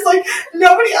Office. Like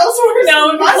nobody else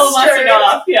wears mustard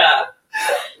off. Yeah.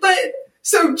 But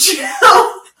so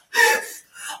Jill,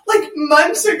 like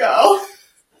months ago,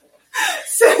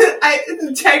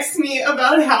 text me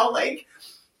about how, like,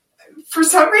 for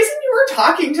some reason you were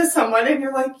talking to someone and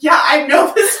you're like, yeah, I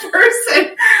know this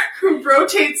person who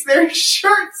rotates their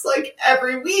shirts, like,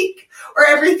 every week or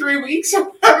every 3 weeks or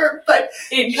whatever, but...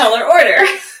 In color order.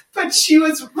 But she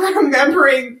was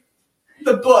remembering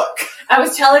the book. I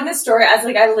was telling this story as,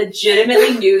 like, I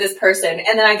legitimately knew this person,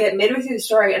 and then I get midway through the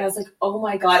story, and I was like, oh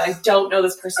my god, I don't know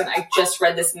this person, I just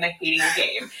read this in The Hating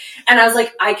Game. And I was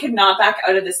like, I could not back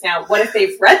out of this now. What if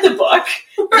they've read the book?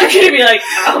 You're gonna be like,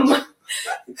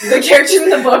 the characters in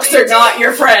the books are not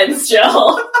your friends,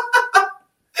 Jill.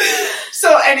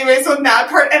 So anyways, on that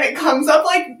part, and it comes up,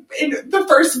 like, in the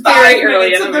first 5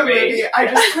 minutes of the movie, I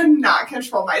just could not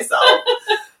control myself.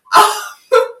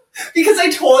 Because I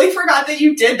totally forgot that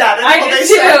you did that. I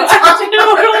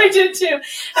totally did too. And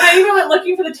I even went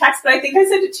looking for the text, but I think I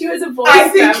sent it to you as a voice memo. I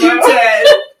think you did.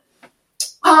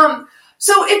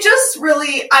 So it just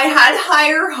really, I had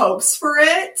higher hopes for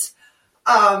it.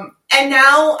 And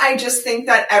now I just think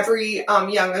that every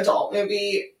young adult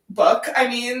movie book,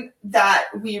 that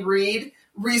we read,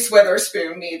 Reese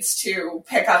Witherspoon needs to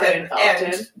pick up and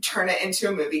turn it into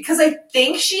a movie. Because I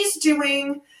think she's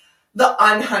doing The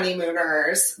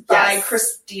Unhoneymooners by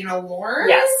Christina Lauren.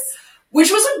 Yes. Which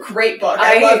was a great book.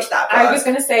 I loved that book. I was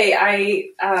going to say, I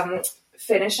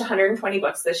finished 120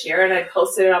 books this year, and I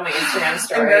posted it on my Instagram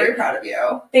story. I'm very proud of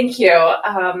you. Thank you.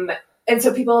 And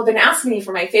so people have been asking me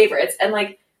for my favorites, and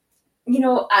there's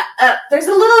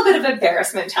a little bit of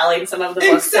embarrassment telling some of the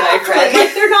books that I've read.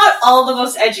 Like, they're not all the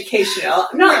most educational.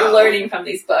 I'm not learning from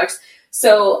these books.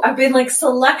 So I've been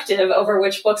selective over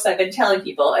which books I've been telling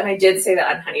people, and I did say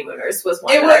that Unhoneymooners was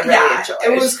one that I really enjoyed.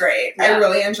 It was great. Yeah. I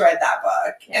really enjoyed that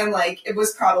book, and it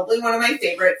was probably one of my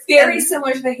favorites. Very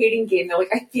similar to The Hating Game, though.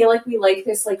 I feel like we like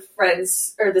this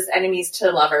friends or this enemies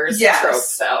to lovers trope.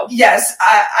 So yes,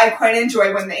 I quite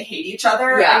enjoy when they hate each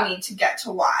other. Yeah. I need to get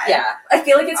to why. Yeah, I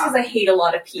feel like it's because I hate a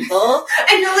lot of people,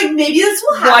 and you're maybe this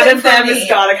will happen. One of them has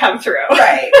got to come through,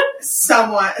 right?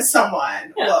 Someone.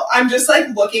 Yeah. Well, I'm just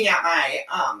looking at my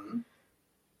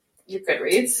your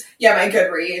Goodreads. Yeah, my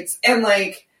Goodreads. And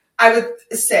I would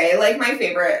say my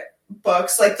favorite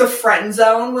books, The Friend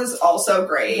Zone was also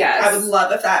great. Yes. I would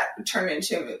love if that turned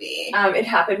into a movie. It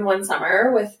happened one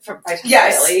summer by Tessa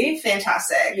Bailey.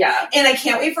 Fantastic. Yeah. And I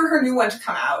can't wait for her new one to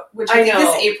come out, which I think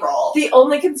is April. The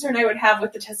only concern I would have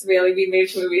with the Tessa Bailey being made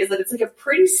into a movie is that it's a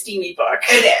pretty steamy book.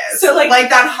 It is. So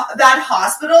that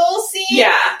hospital scene.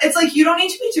 Yeah. It's you don't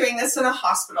need to be doing this in a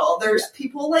hospital. There's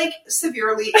people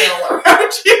severely ill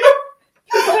around you.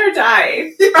 People are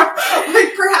dying.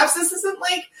 Yeah. Perhaps this isn't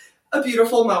a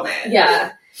beautiful moment.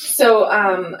 Yeah. So,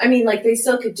 they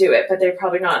still could do it, but they're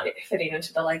probably not fitting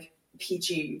into the,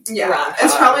 PG rom-com.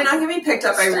 It's probably not going to be picked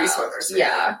up by Reese Witherspoon.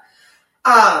 Yeah.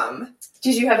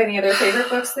 Did you have any other favorite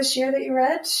books this year that you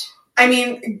read?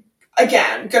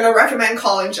 Again, gonna recommend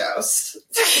Colin Jost.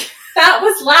 That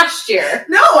was last year.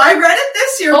 No, I read it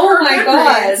this year. Oh my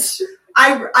god.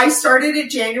 I started it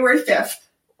January 5th.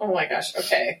 Oh my gosh,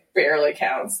 okay. Barely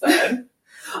counts then.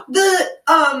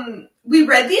 We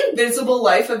read The Invisible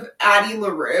Life of Addie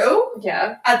LaRue.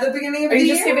 Yeah. At the beginning of the year. Are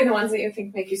you just giving the ones that you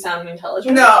think make you sound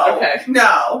intelligent? No. Okay.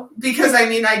 No. Because, I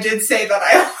did say that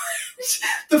I liked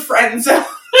The Friend Zone.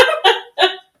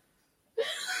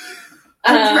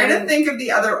 I'm trying to think of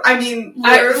the other.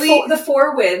 Literally. The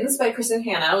Four Winds by Kristen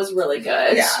Hanna was really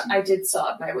good. Yeah. I did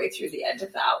sob my way through the end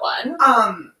of that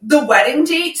one. The Wedding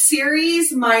Date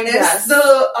series minus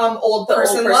the Old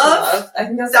Person Love. I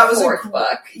think that was the fourth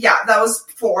book. Yeah, that was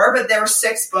 4, but there were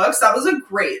 6 books. That was a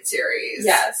great series.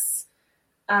 Yes.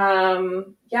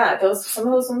 Some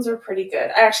of those ones are pretty good.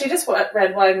 I actually just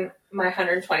read one, my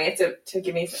 120th, to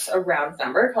give me a round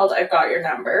number, called I've Got Your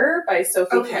Number by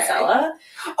Sophie Kinsella.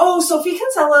 Oh, Sophie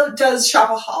Kinsella does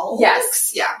Shopaholics.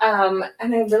 Yes. Yeah.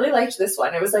 And I really liked this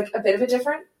one. It was a bit of a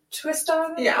different twist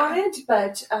on it,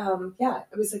 but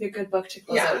it was a good book to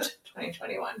close out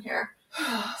 2021 here.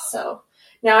 So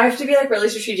now I have to be really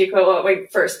strategic about what my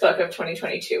first book of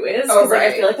 2022 is, because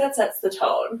I feel like that sets the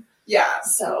tone. Yeah.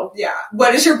 So. Yeah.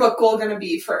 What is your book goal going to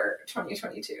be for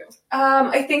 2022?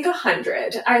 I think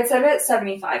 100. I had said about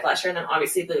 75 last year, and then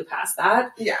obviously blew past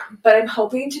that. Yeah. But I'm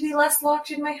hoping to be less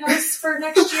locked in my house for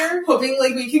next year. Hoping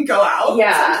we can go out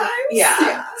sometimes.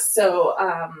 Yeah. So,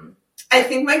 I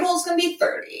think my goal is going to be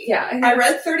 30. Yeah. I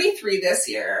read 33 this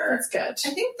year. That's good.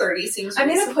 I think 30 seems I'm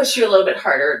going to push you a little bit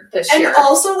harder this year. And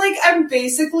also, I'm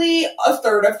basically a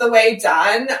third of the way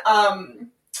done.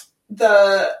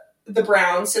 The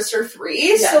Brown Sister 3.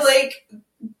 Yes. So,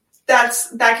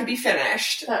 that could be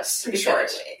finished. That's pretty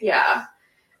shortly. Good. Yeah.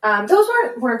 Those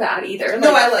weren't bad either.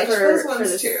 No, I liked those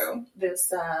ones too.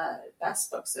 This best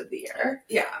books of the year.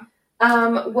 Yeah.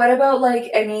 What about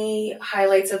any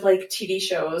highlights of TV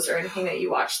shows or anything that you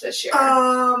watched this year?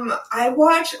 I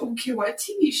watched what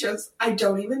TV shows? I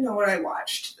don't even know what I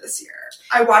watched this year.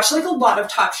 I watched a lot of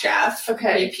Top Chef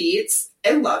repeats.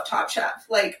 I love Top Chef.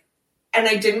 And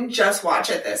I didn't just watch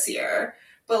it this year,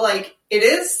 but it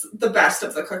is the best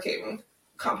of the cooking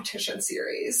competition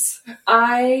series.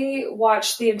 I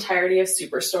watched the entirety of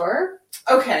Superstore.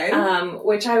 Okay.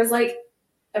 Which I was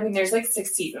there's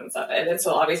 6 seasons of it, and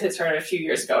so obviously it started a few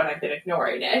years ago, and I've been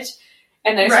ignoring it.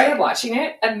 And then I started watching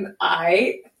it, and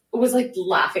I was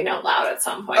laughing out loud at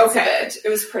some points of it. It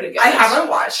was pretty good. I haven't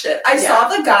watched it. I saw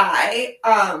the guy.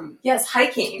 Yes,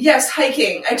 hiking. Yes,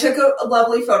 hiking. I took a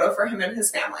lovely photo for him and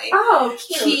his family. Oh,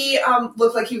 cute. He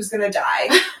looked like he was going to die.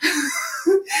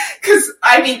 Because,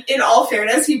 in all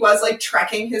fairness, he was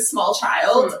trekking his small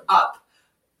child up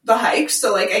the hike.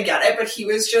 So I get it. But he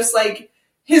was just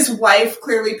his wife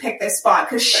clearly picked this spot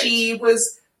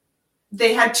because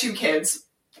they had 2 kids.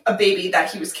 a baby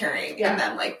that he was carrying, Yeah. and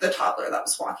then like the toddler that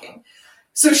was walking.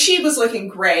 So she was looking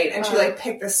great, and she like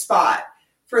picked this spot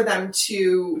for them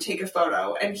to take a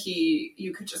photo, and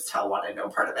you could just tell wanted no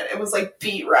part of it. It was like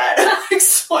beet red, like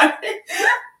sweating.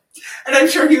 And I'm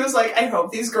sure he was like, I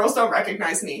hope these girls don't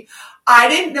recognize me. I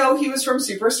didn't know he was from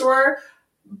Superstore.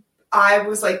 I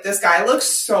was like, this guy looks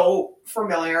so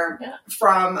familiar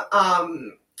from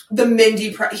the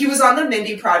Mindy. He was on the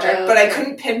Mindy Project, but I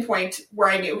couldn't pinpoint where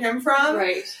I knew him from.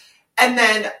 Right. And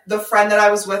then the friend that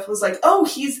I was with was like, oh,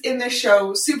 he's in this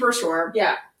show, Superstore.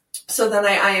 Yeah. So then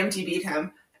I IMDb'd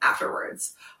him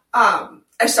afterwards. I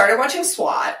started watching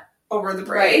SWAT over the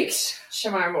break. Right.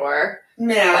 Shamar Moore.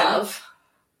 Man. Love.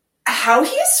 How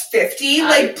he's 50,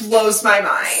 like, blows my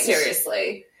mind.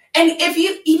 Seriously. And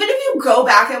even if you go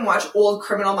back and watch old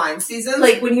Criminal Minds seasons,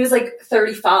 like when he was like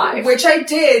 35, which I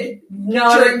did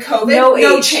during COVID,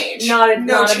 no change.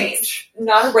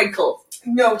 Not a wrinkle.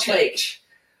 No change.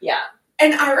 Yeah.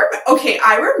 And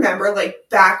I remember like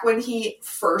back when he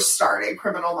first started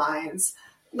Criminal Minds,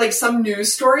 like some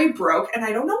news story broke, and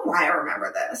I don't know why I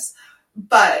remember this,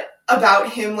 but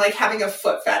about him like having a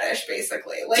foot fetish,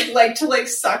 basically, like to like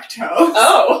suck toes.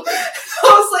 Oh, I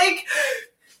was like,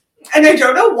 and I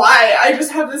don't know why, I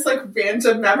just have this like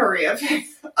random memory of him,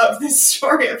 of this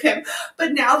story of him.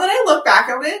 But now that I look back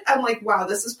on it, I'm like, wow,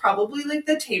 this is probably like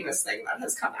the tamest thing that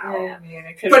has come out. Yeah, I mean,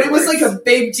 it could. But it was like a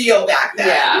big deal back then.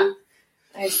 Yeah,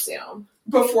 I assume.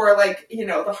 Before, like, you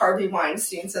know, the Harvey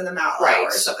Weinsteins and the Matt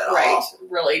Lauers of it all. Right,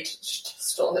 really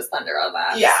stole his thunder on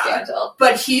that scandal.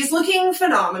 But he's looking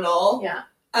phenomenal. Yeah.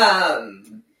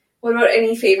 What about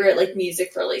any favorite, like,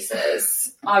 music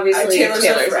releases? Obviously, Taylor's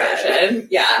version.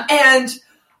 Yeah. And,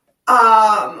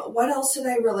 what else did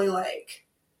I really like?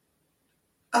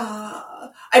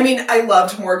 I mean, I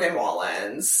loved Morgan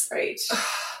Wallen's. Right.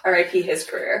 R.I.P. his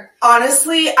career.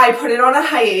 Honestly, I put it on a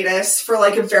hiatus for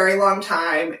like a very long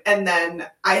time, and then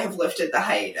I have lifted the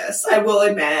hiatus. I will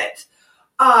admit.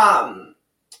 I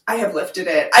have lifted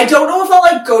it. I don't know if I'll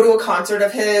like go to a concert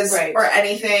of his or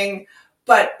anything,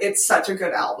 but it's such a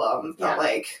good album that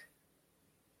like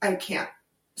I can't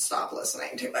stop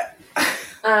listening to it.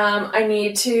 I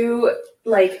need to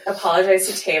like apologize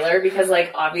to Taylor because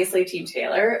like obviously Team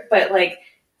Taylor, but like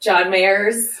John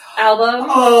Mayer's album,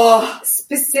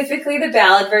 specifically the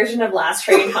ballad version of Last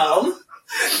Train Home,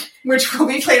 which will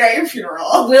be played at your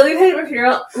funeral. Will be played at my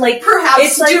funeral. Like perhaps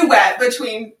it's like, duet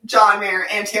between John Mayer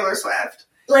and Taylor Swift.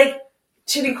 Like,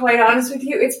 to be quite honest with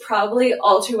you, it's probably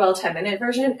All Too Well 10-minute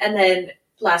version and then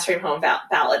Last Train Home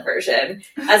ballad version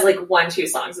as like 1-2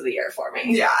 songs of the year for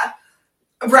me. Yeah.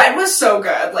 Red was so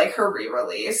good, like her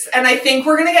re-release. And I think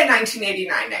we're going to get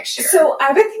 1989 next year. So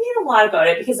I've been thinking a lot about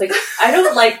it because like I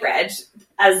don't like Red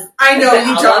as I know as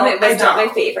you album. don't. It was not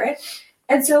my favorite.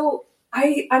 And so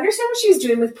I understand what she was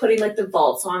doing with putting like the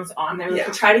vault songs on there, like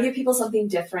to try to give people something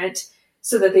different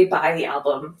so that they buy the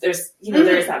album. There's, you know,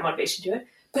 there is that motivation to it.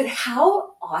 But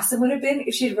how awesome would it have been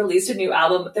if she'd released a new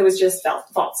album that was just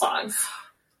vault songs?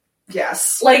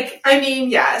 Yes. Like, I mean,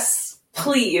 yes.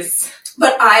 Please.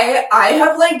 But I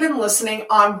have like been listening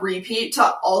on repeat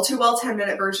to All Too Well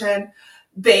 10-minute version,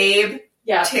 Babe,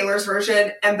 Taylor's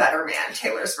version, and Better Man,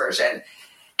 Taylor's version.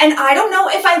 And I don't know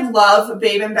if I love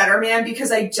Babe and Better Man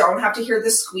because I don't have to hear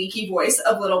the squeaky voice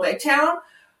of Little Big Town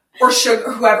or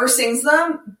Sugar, whoever sings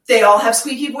them. They all have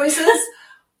squeaky voices.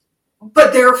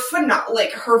 But they're phenomenal.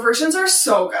 Like, her versions are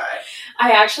so good.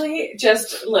 I actually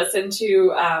just listened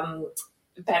to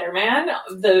Better Man,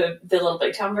 the Little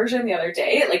Big Town version the other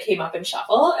day. It like came up in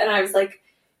shuffle, and I was like,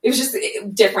 it was just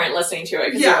different listening to it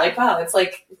because you're like, wow, it's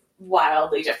like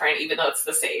wildly different, even though it's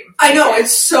the same. I know,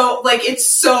 it's so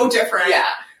different. Yeah.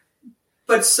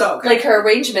 But so good. Like, her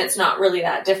arrangement's not really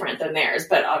that different than theirs,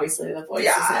 but obviously the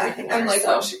voices and everything. And like,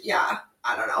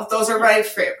 I don't know. Those are my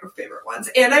favorite ones.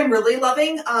 And I'm really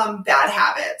loving Bad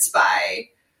Habits by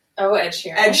Ed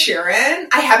Sheeran. Ed Sheeran.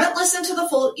 I haven't listened to the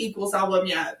full Equals album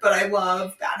yet, but I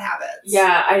love Bad Habits.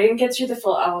 Yeah, I didn't get through the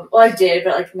full album. Well, I did,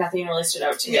 but like nothing really stood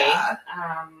out to me.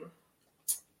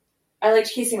 I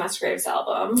liked Casey Musgrave's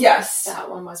album. Yes. That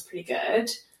one was pretty good.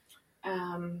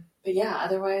 But yeah,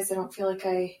 otherwise I don't feel like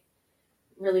I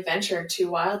really ventured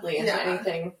too wildly into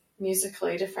anything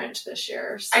musically different this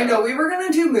year. So. I know we were going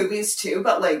to do movies too,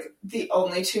 but like the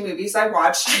only two movies I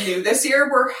watched new this year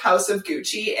were House of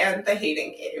Gucci and The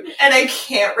Hating Game. And I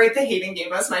can't rate The Hating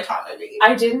Game as my top movie.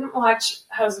 I didn't watch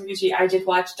House of Gucci. I did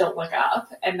watch Don't Look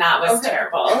Up, and that was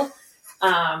terrible.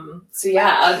 So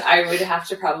yeah, I would have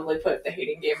to probably put The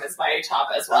Hating Game as my top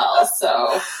as well.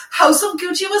 So House of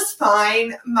Gucci was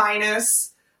fine, minus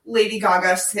Lady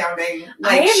Gaga sounding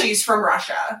like she's from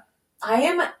Russia. I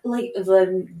am like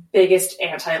the biggest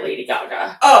anti-Lady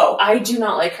Gaga. Oh. I do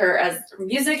not like her as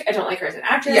music. I don't like her as an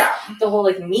actress. Yeah. The whole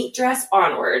like meat dress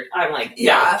onward. I'm like,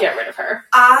 Yeah. no, get rid of her.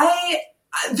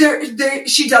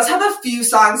 She does have a few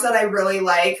songs that I really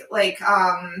like,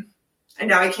 and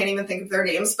now I can't even think of their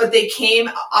names, but they came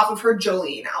off of her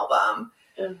Jolene album.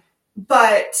 Yeah.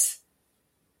 But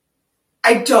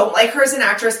I don't like her as an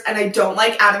actress, and I don't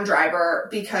like Adam Driver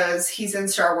because he's in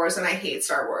Star Wars, and I hate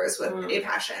Star Wars with a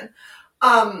passion.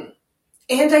 And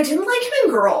I didn't like him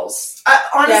in Girls.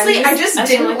 Honestly, I just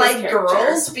didn't like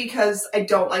Girls because I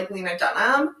don't like Lena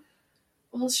Dunham.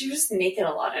 Well, she was naked a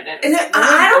lot in it. And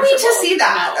I don't need to see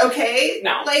that, okay?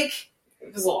 No. Like,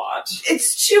 it was a lot.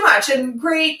 It's too much, and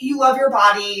great, you love your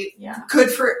body. Yeah.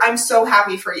 I'm so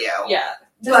happy for you. Yeah.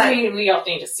 Doesn't mean we all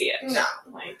need to see it. No.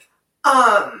 Like.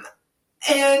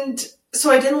 And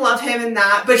so I didn't love him in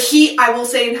that, but I will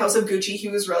say in House of Gucci, he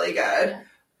was really good. Yeah.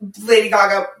 Lady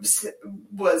Gaga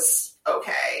was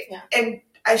okay. Yeah. And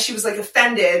she was like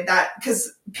offended that,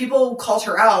 because people called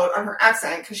her out on her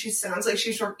accent because she sounds like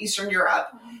she's from Eastern Europe.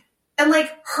 And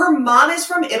like her mom is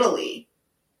from Italy.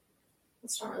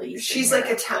 It's not really Eastern She's Europe,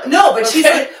 like Italian. No, but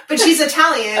okay. she's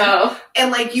Italian. Oh.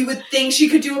 And like you would think she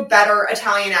could do a better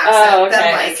Italian accent than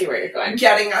like I see where you're going.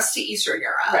 getting us to Eastern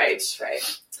Europe. Right.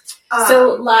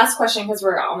 So last question, because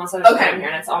we're almost out of time here,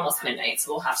 and it's almost midnight,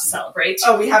 so we'll have to celebrate.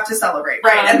 Oh, we have to celebrate,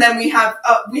 right? And then we have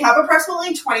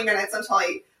approximately 20 minutes until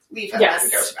I leave and then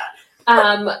go to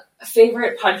bed.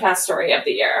 Favorite podcast story of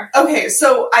the year? Okay,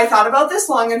 so I thought about this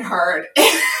long and hard,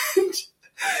 and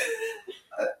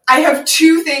I have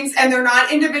two things, and they're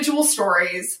not individual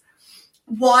stories.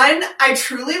 One, I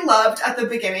truly loved at the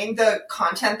beginning the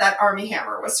content that Armie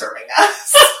Hammer was serving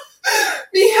us.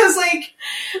 Because, like,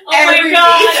 oh my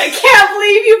god, I can't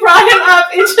believe you brought him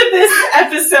up into this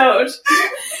episode.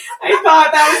 I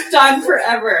thought that was done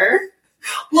forever.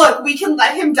 Look, we can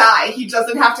let him die. He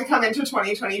doesn't have to come into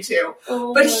 2022.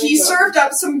 But he served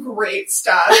up some great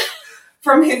stuff,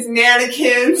 from his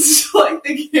mannequins to, like,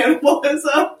 the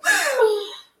cannibalism.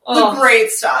 The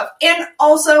great stuff. And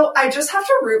also, I just have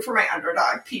to root for my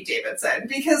underdog, Pete Davidson,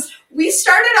 because we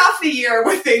started off the year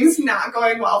with things not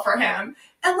going well for him.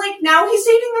 And, like, now he's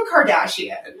dating a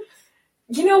Kardashian.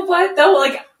 You know what, though?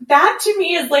 Like, that to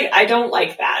me is, like, I don't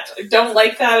like that. I don't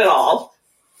like that at all.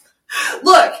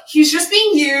 Look, he's just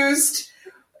being used.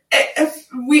 If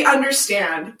we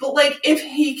understand. But, like, if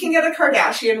he can get a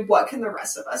Kardashian, what can the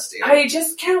rest of us do? I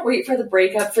just can't wait for the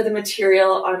breakup for the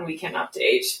material on Weekend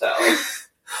Update, though.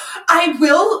 I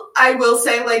will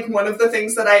say, like, one of the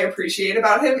things that I appreciate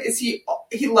about him is he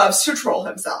loves to troll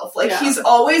himself. Like, he's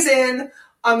always in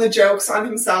on the jokes on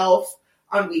himself,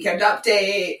 on Weekend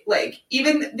Update. Like,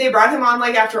 even they brought him on,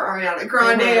 like, after Ariana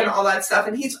Grande and all that stuff,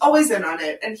 and he's always in on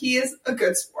it, and he is a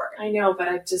good sport. I know, but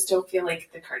I just don't feel like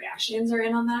the Kardashians are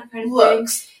in on that kind of thing.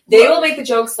 They will make the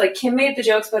jokes, like, Kim made the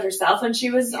jokes about herself when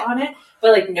she was on it,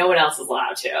 but, like, no one else is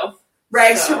allowed to.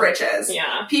 Rags to riches.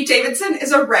 Yeah. Pete Davidson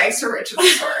is a rags to riches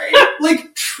story.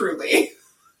 Like, truly.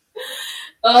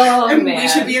 Oh, and man. We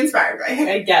should be inspired by him.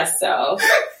 I guess so.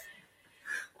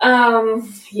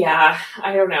 Yeah,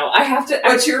 I don't know.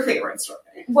 What's your favorite story?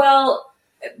 Well,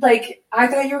 like, I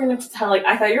thought you were going to tell a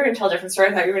different story.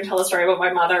 I thought you were going to tell a story about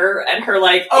my mother and her,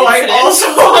 like, I also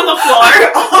on the floor.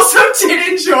 I also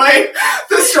did enjoy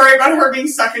the story about her being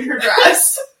stuck in her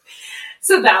dress.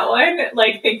 So that one,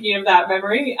 like, thinking of that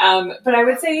memory. But I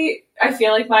would say, I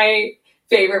feel like my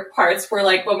favorite parts were,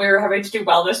 like, when we were having to do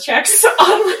wellness checks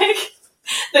on, like,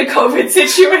 the COVID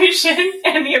situation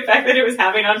and the effect that it was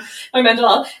having on my mental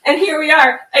health. And here we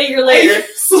are, a year later,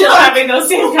 still having those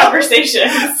same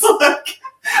conversations. Look,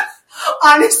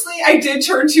 honestly, I did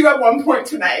turn to you at one point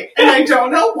tonight, and I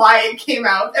don't know why it came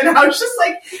out. And I was just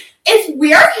like, if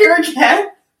we are here again,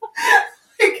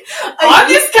 like, on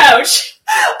this couch,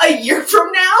 a year from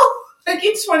now, like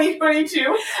in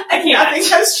 2022, and nothing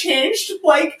has changed,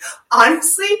 like,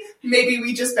 honestly, maybe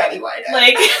we just Betty White it.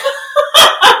 Like,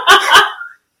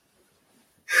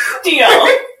 deal.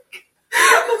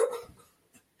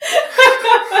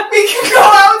 We can go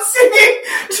out singing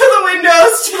to the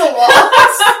windows, to the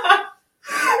walls.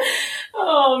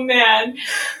 Oh, man.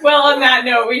 Well, on that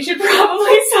note, we should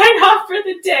probably sign off for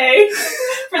the day,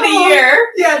 for the year.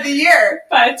 Yeah, the year.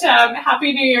 But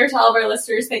Happy New Year to all of our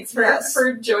listeners. Thanks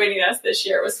for joining us this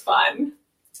year. It was fun.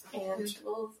 And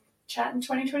we'll chat in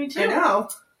 2022. I know.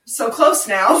 So close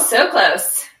now. So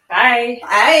close. Bye.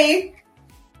 Bye.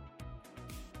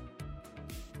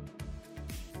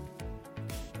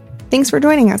 Thanks for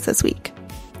joining us this week.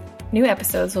 New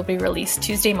episodes will be released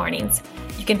Tuesday mornings.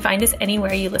 You can find us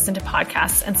anywhere you listen to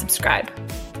podcasts and subscribe.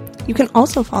 You can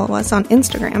also follow us on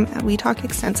Instagram at We Talk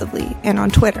Extensively and on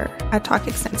Twitter at Talk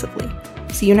Extensively.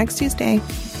 See you next Tuesday.